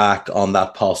push back on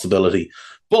that possibility.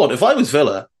 But if I was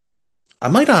Villa, I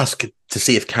might ask to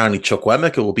see if Carney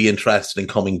Chukwuemeka will be interested in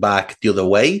coming back the other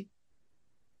way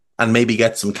and maybe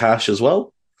get some cash as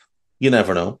well. You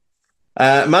never know.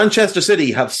 Manchester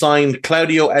City have signed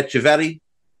Claudio Echeverri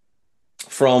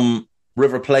from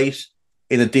River Plate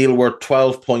in a deal worth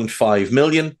 12.5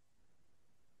 million.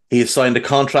 He has signed a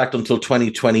contract until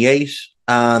 2028,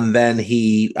 and then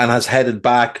he has headed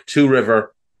back to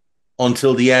River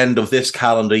until the end of this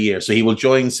calendar year. So he will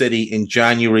join City in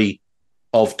January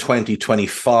of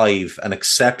 2025, an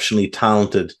exceptionally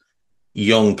talented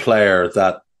young player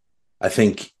that I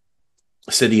think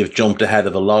City have jumped ahead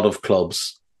of a lot of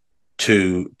clubs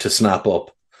to snap up.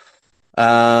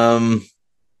 Marlon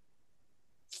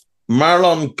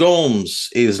Gomes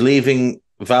is leaving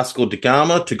Vasco da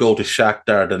Gama to go to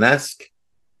Shakhtar Donetsk.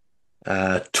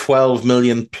 12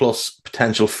 million plus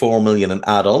potential 4 million in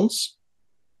add-ons.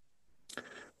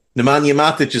 Nemanja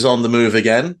Matic is on the move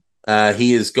again.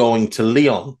 He is going to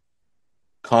Lyon.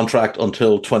 Contract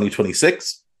until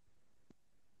 2026.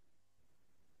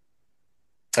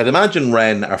 I'd imagine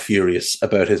Rennes are furious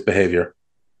about his behaviour.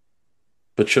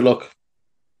 But sure, look,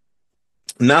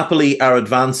 Napoli are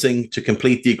advancing to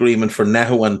complete the agreement for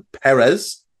Nehuan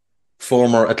Perez,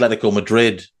 former Atletico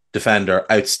Madrid defender,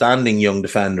 outstanding young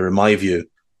defender in my view.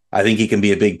 I think he can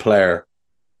be a big player.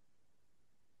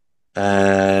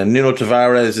 Nuno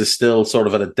Tavares is still sort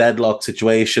of at a deadlock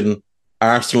situation.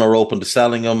 Arsenal are open to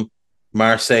selling him.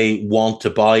 Marseille want to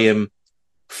buy him.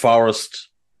 Forest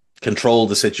control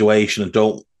the situation and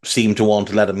don't seem to want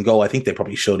to let him go. I think they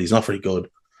probably should. He's not very good.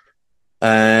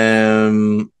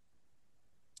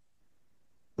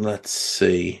 Let's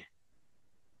see.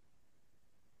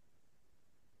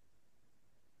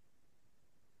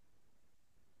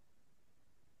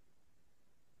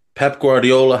 Pep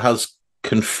Guardiola has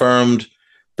confirmed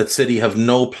that City have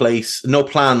no plans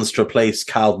to replace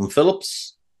Calvin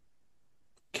Phillips.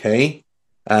 Okay.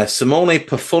 Simone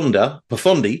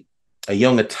Profundi, a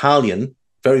young Italian,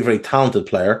 very, very talented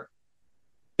player,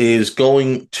 is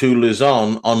going to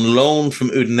Luzon on loan from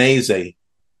Udinese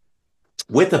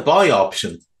with a buy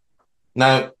option.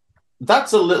 Now,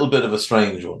 that's a little bit of a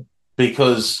strange one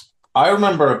because I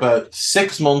remember about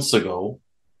 6 months ago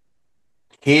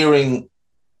hearing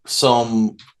a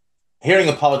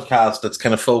podcast that's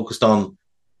kind of focused on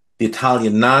the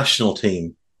Italian national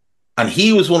team. And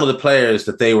he was one of the players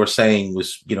that they were saying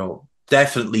was,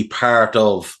 definitely part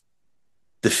of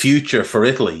the future for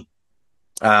Italy.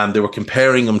 They were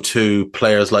comparing him to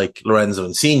players like Lorenzo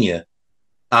Insigne.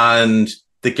 And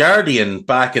The Guardian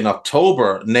back in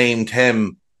October named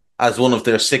him as one of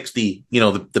their 60,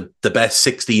 the best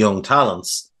 60 young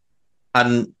talents.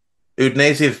 And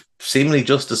Udinese have seemingly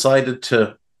just decided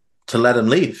to let him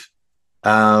leave.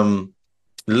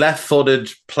 Left-footed,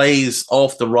 plays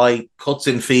off the right, cuts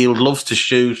in field, loves to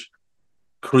shoot,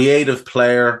 creative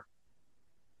player,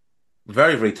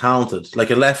 very, very talented. Like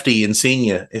a lefty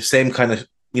Insigne, same kind of,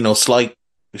 slight,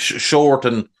 short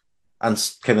and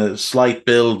kind of slight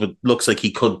build, but looks like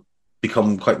he could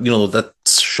become quite, that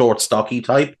short, stocky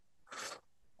type.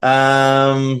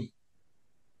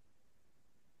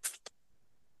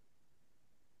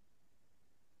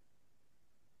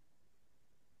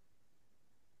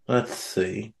 Let's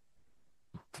see.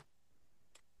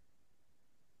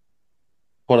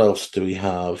 What else do we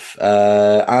have?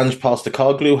 Ange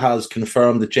Postecoglou has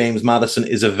confirmed that James Maddison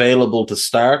is available to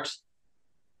start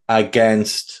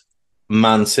against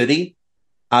Man City,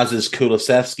 as is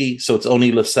Kulusevski. So it's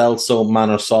only Lo Celso,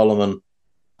 Manor Solomon,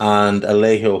 and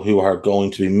Alejo who are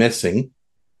going to be missing.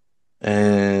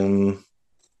 Gabriel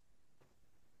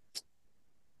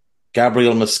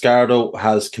Mascardo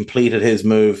has completed his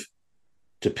move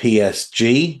to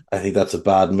PSG. I think that's a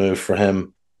bad move for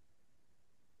him.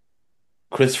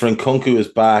 Christopher Nkunku is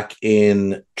back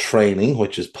in training,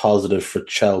 which is positive for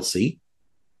Chelsea.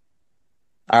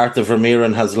 Arthur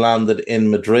Vermeeren has landed in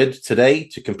Madrid today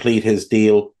to complete his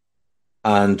deal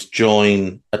and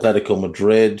join Atletico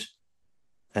Madrid.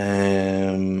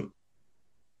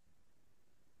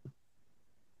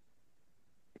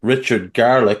 Richard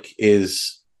Garlick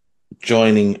is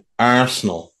joining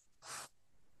Arsenal.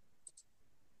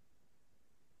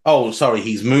 Oh, sorry,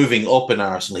 he's moving up in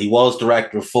Arsenal. He was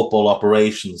director of football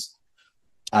operations,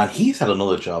 and he's had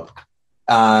another job,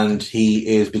 and he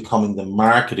is becoming the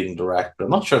marketing director. I'm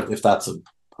not sure if that's a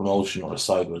promotion or a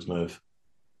sideways move.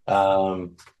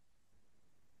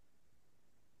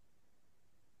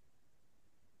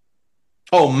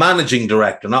 Managing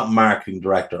director, not marketing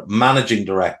director. Managing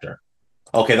director.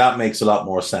 Okay, that makes a lot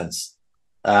more sense.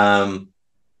 Yeah,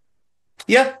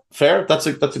 fair. That's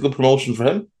a good promotion for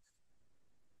him.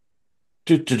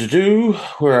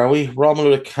 Where are we?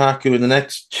 Romelu Lukaku. In the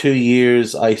next 2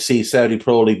 years, I see Saudi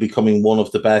Pro League becoming one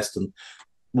of the best, and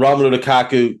Romelu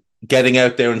Lukaku getting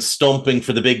out there and stumping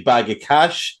for the big bag of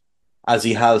cash, as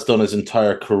he has done his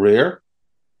entire career.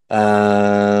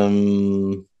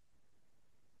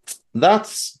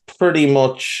 That's pretty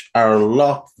much our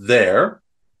lot there.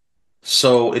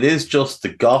 So it is just the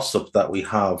gossip that we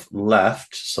have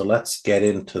left. So let's get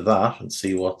into that and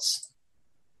see what's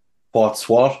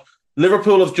what.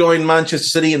 Liverpool have joined Manchester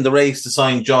City in the race to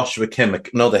sign Joshua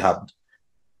Kimmich. No, they haven't.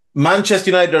 Manchester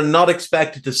United are not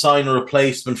expected to sign a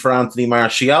replacement for Anthony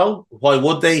Martial. Why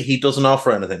would they? He doesn't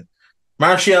offer anything.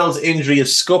 Martial's injury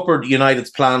has scuppered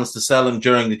United's plans to sell him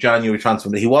during the January transfer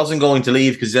window. He wasn't going to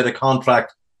leave because he had a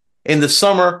contract in the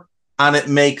summer, and it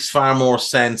makes far more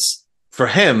sense for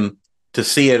him to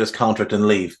see out his contract and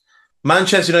leave.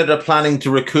 Manchester United are planning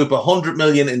to recoup $100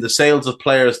 million in the sales of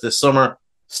players this summer,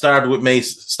 starting with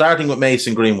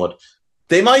Mason Greenwood.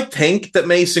 They might think that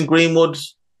Mason Greenwood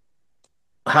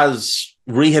has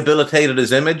rehabilitated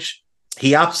his image.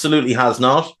 He absolutely has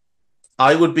not.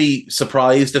 I would be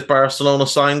surprised if Barcelona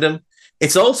signed him.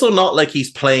 It's also not like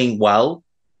he's playing well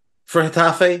for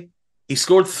Getafe. He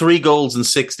scored 3 goals in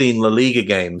 16 La Liga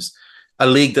games, a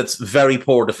league that's very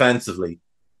poor defensively.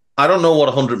 I don't know what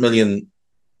 100 million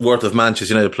worth of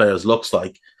Manchester United players looks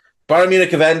like. Bayern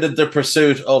Munich have ended their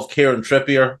pursuit of Kieran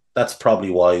Trippier. That's probably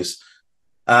wise.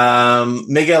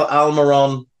 Miguel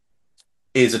Almiron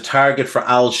is a target for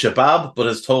Al Shabab, but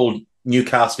has told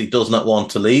Newcastle he does not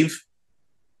want to leave.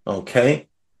 Okay.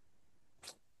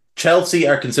 Chelsea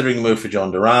are considering a move for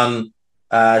John Duran.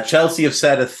 Chelsea have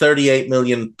set a £38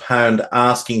 million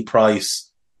asking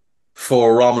price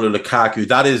for Romelu Lukaku.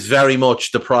 That is very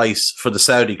much the price for the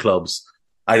Saudi clubs.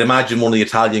 I'd imagine one of the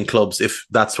Italian clubs, if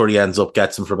that's where he ends up,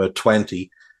 gets him for about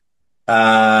 20.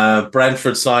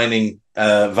 Brentford signing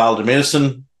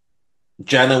Valdemirson.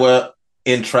 Genoa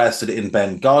interested in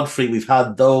Ben Godfrey. We've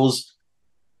had those.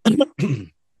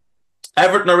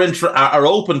 Everton are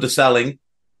open to selling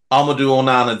Amadou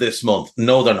Onana this month.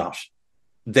 No, they're not.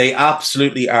 They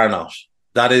absolutely are not.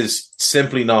 That is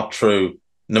simply not true.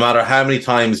 No matter how many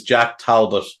times Jack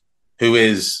Talbot, who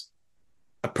is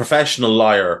a professional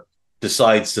liar,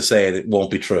 decides to say it won't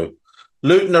be true.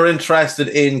 Luton are interested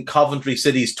in Coventry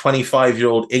City's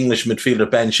 25-year-old English midfielder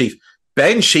Ben Sheaf.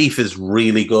 Ben Sheaf is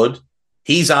really good.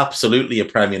 He's absolutely a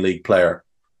Premier League player.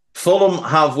 Fulham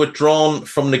have withdrawn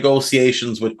from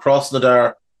negotiations with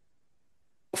Krasnodar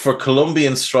for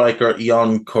Colombian striker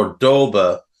Ion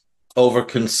Cordoba over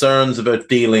concerns about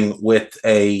dealing with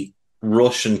a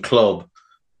Russian club.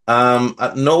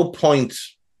 At no point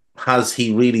has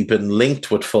he really been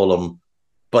linked with Fulham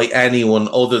by anyone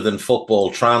other than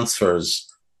Football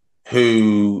Transfers,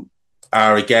 who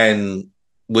are, again,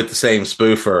 with the same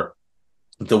spoofer,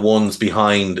 the ones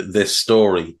behind this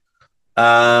story.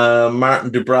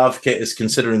 Martin Dubravka is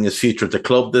considering his future at the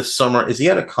club this summer. Is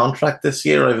he out of contract this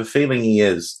year? I have a feeling he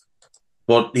is.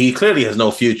 But he clearly has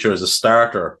no future as a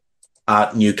starter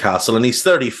at Newcastle, and he's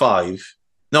 35.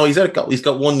 No, he's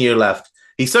got 1 year left.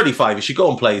 He's 35. He should go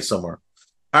and play somewhere.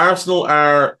 Arsenal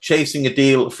are chasing a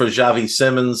deal for Xavi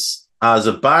Simons as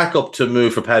a backup to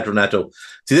move for Pedro Neto.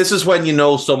 See, this is when you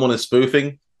know someone is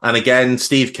spoofing. And again,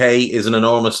 Steve Kay is an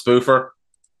enormous spoofer.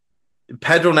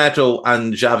 Pedro Neto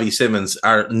and Xavi Simons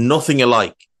are nothing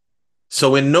alike.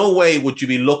 So in no way would you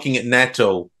be looking at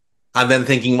Neto and then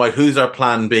thinking, right, who's our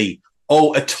plan B?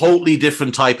 Oh, a totally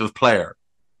different type of player.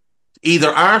 Either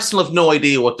Arsenal have no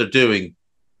idea what they're doing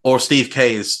or Steve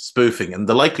Kay is spoofing. And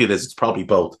the likelihood is it's probably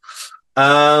both.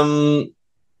 Coventry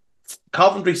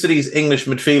City's English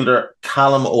midfielder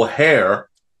Callum O'Hare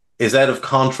is out of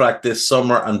contract this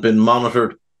summer and been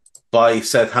monitored by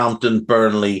Southampton,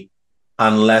 Burnley,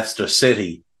 and Leicester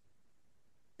City.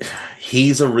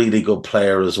 He's a really good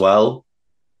player as well.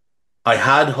 I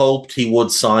had hoped he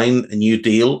would sign a new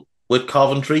deal with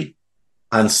Coventry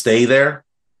and stay there.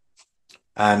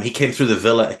 He came through the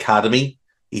Villa Academy.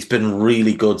 He's been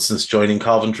really good since joining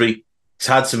Coventry. He's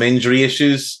had some injury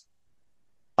issues.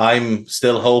 I'm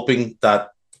still hoping that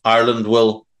Ireland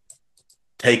will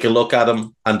take a look at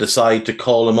him and decide to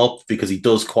call him up because he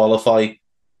does qualify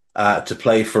to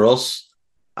play for us.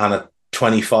 And at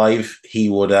 25, he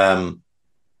would.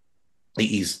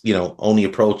 He's only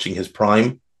approaching his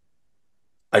prime.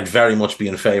 I'd very much be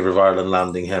in favour of Ireland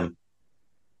landing him.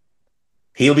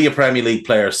 He'll be a Premier League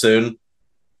player soon.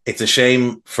 It's a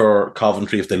shame for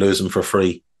Coventry if they lose him for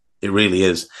free. It really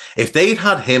is. If they'd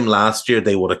had him last year,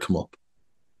 they would have come up.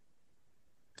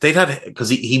 They'd had, because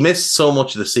he missed so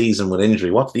much of the season with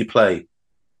injury. What did he play?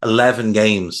 11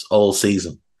 games all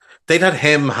season. They'd had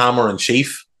him, Hammer, and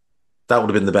Sheaf. That would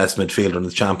have been the best midfielder in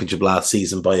the Championship last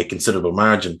season by a considerable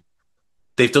margin.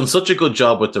 They've done such a good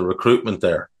job with the recruitment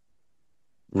there.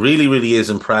 Really, really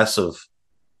is impressive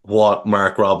what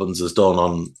Mark Robbins has done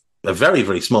on a very,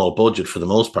 very small budget for the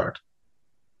most part.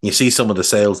 You see some of the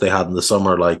sales they had in the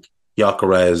summer, like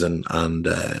Gyökeres and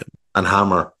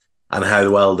Hammer, and how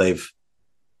well they've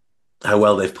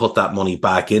put that money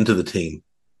back into the team.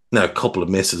 Now, a couple of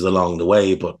misses along the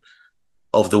way, but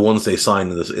of the ones they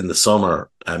signed in the summer,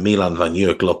 Milan Van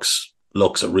Uyk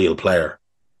looks a real player.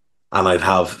 And I'd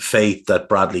have faith that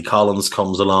Bradley Collins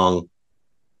comes along,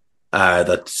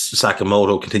 that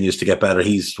Sakamoto continues to get better.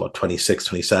 He's, 26,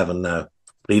 27 now.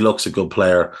 But he looks a good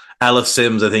player. Ellis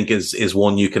Sims, I think, is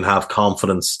one you can have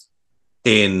confidence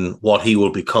in what he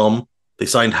will become. They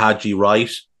signed Haji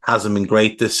Wright. Hasn't been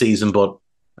great this season, but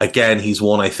again, he's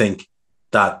one I think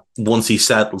that once he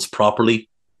settles properly,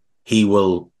 he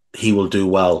will do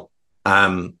well.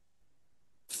 I'm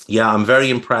very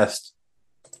impressed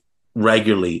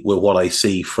regularly with what I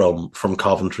see from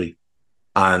Coventry,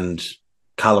 and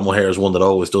Callum O'Hare is one that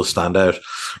always does stand out.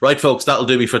 Right, folks, that'll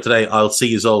do me for today. I'll see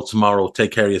you all tomorrow.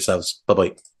 Take care of yourselves.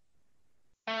 Bye-bye.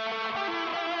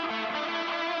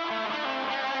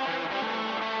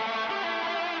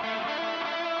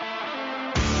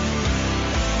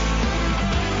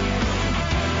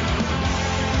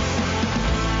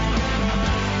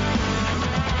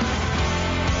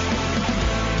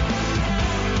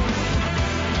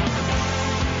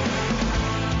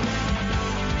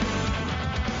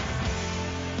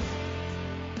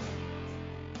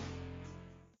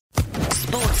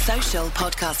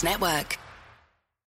 Podcast Network.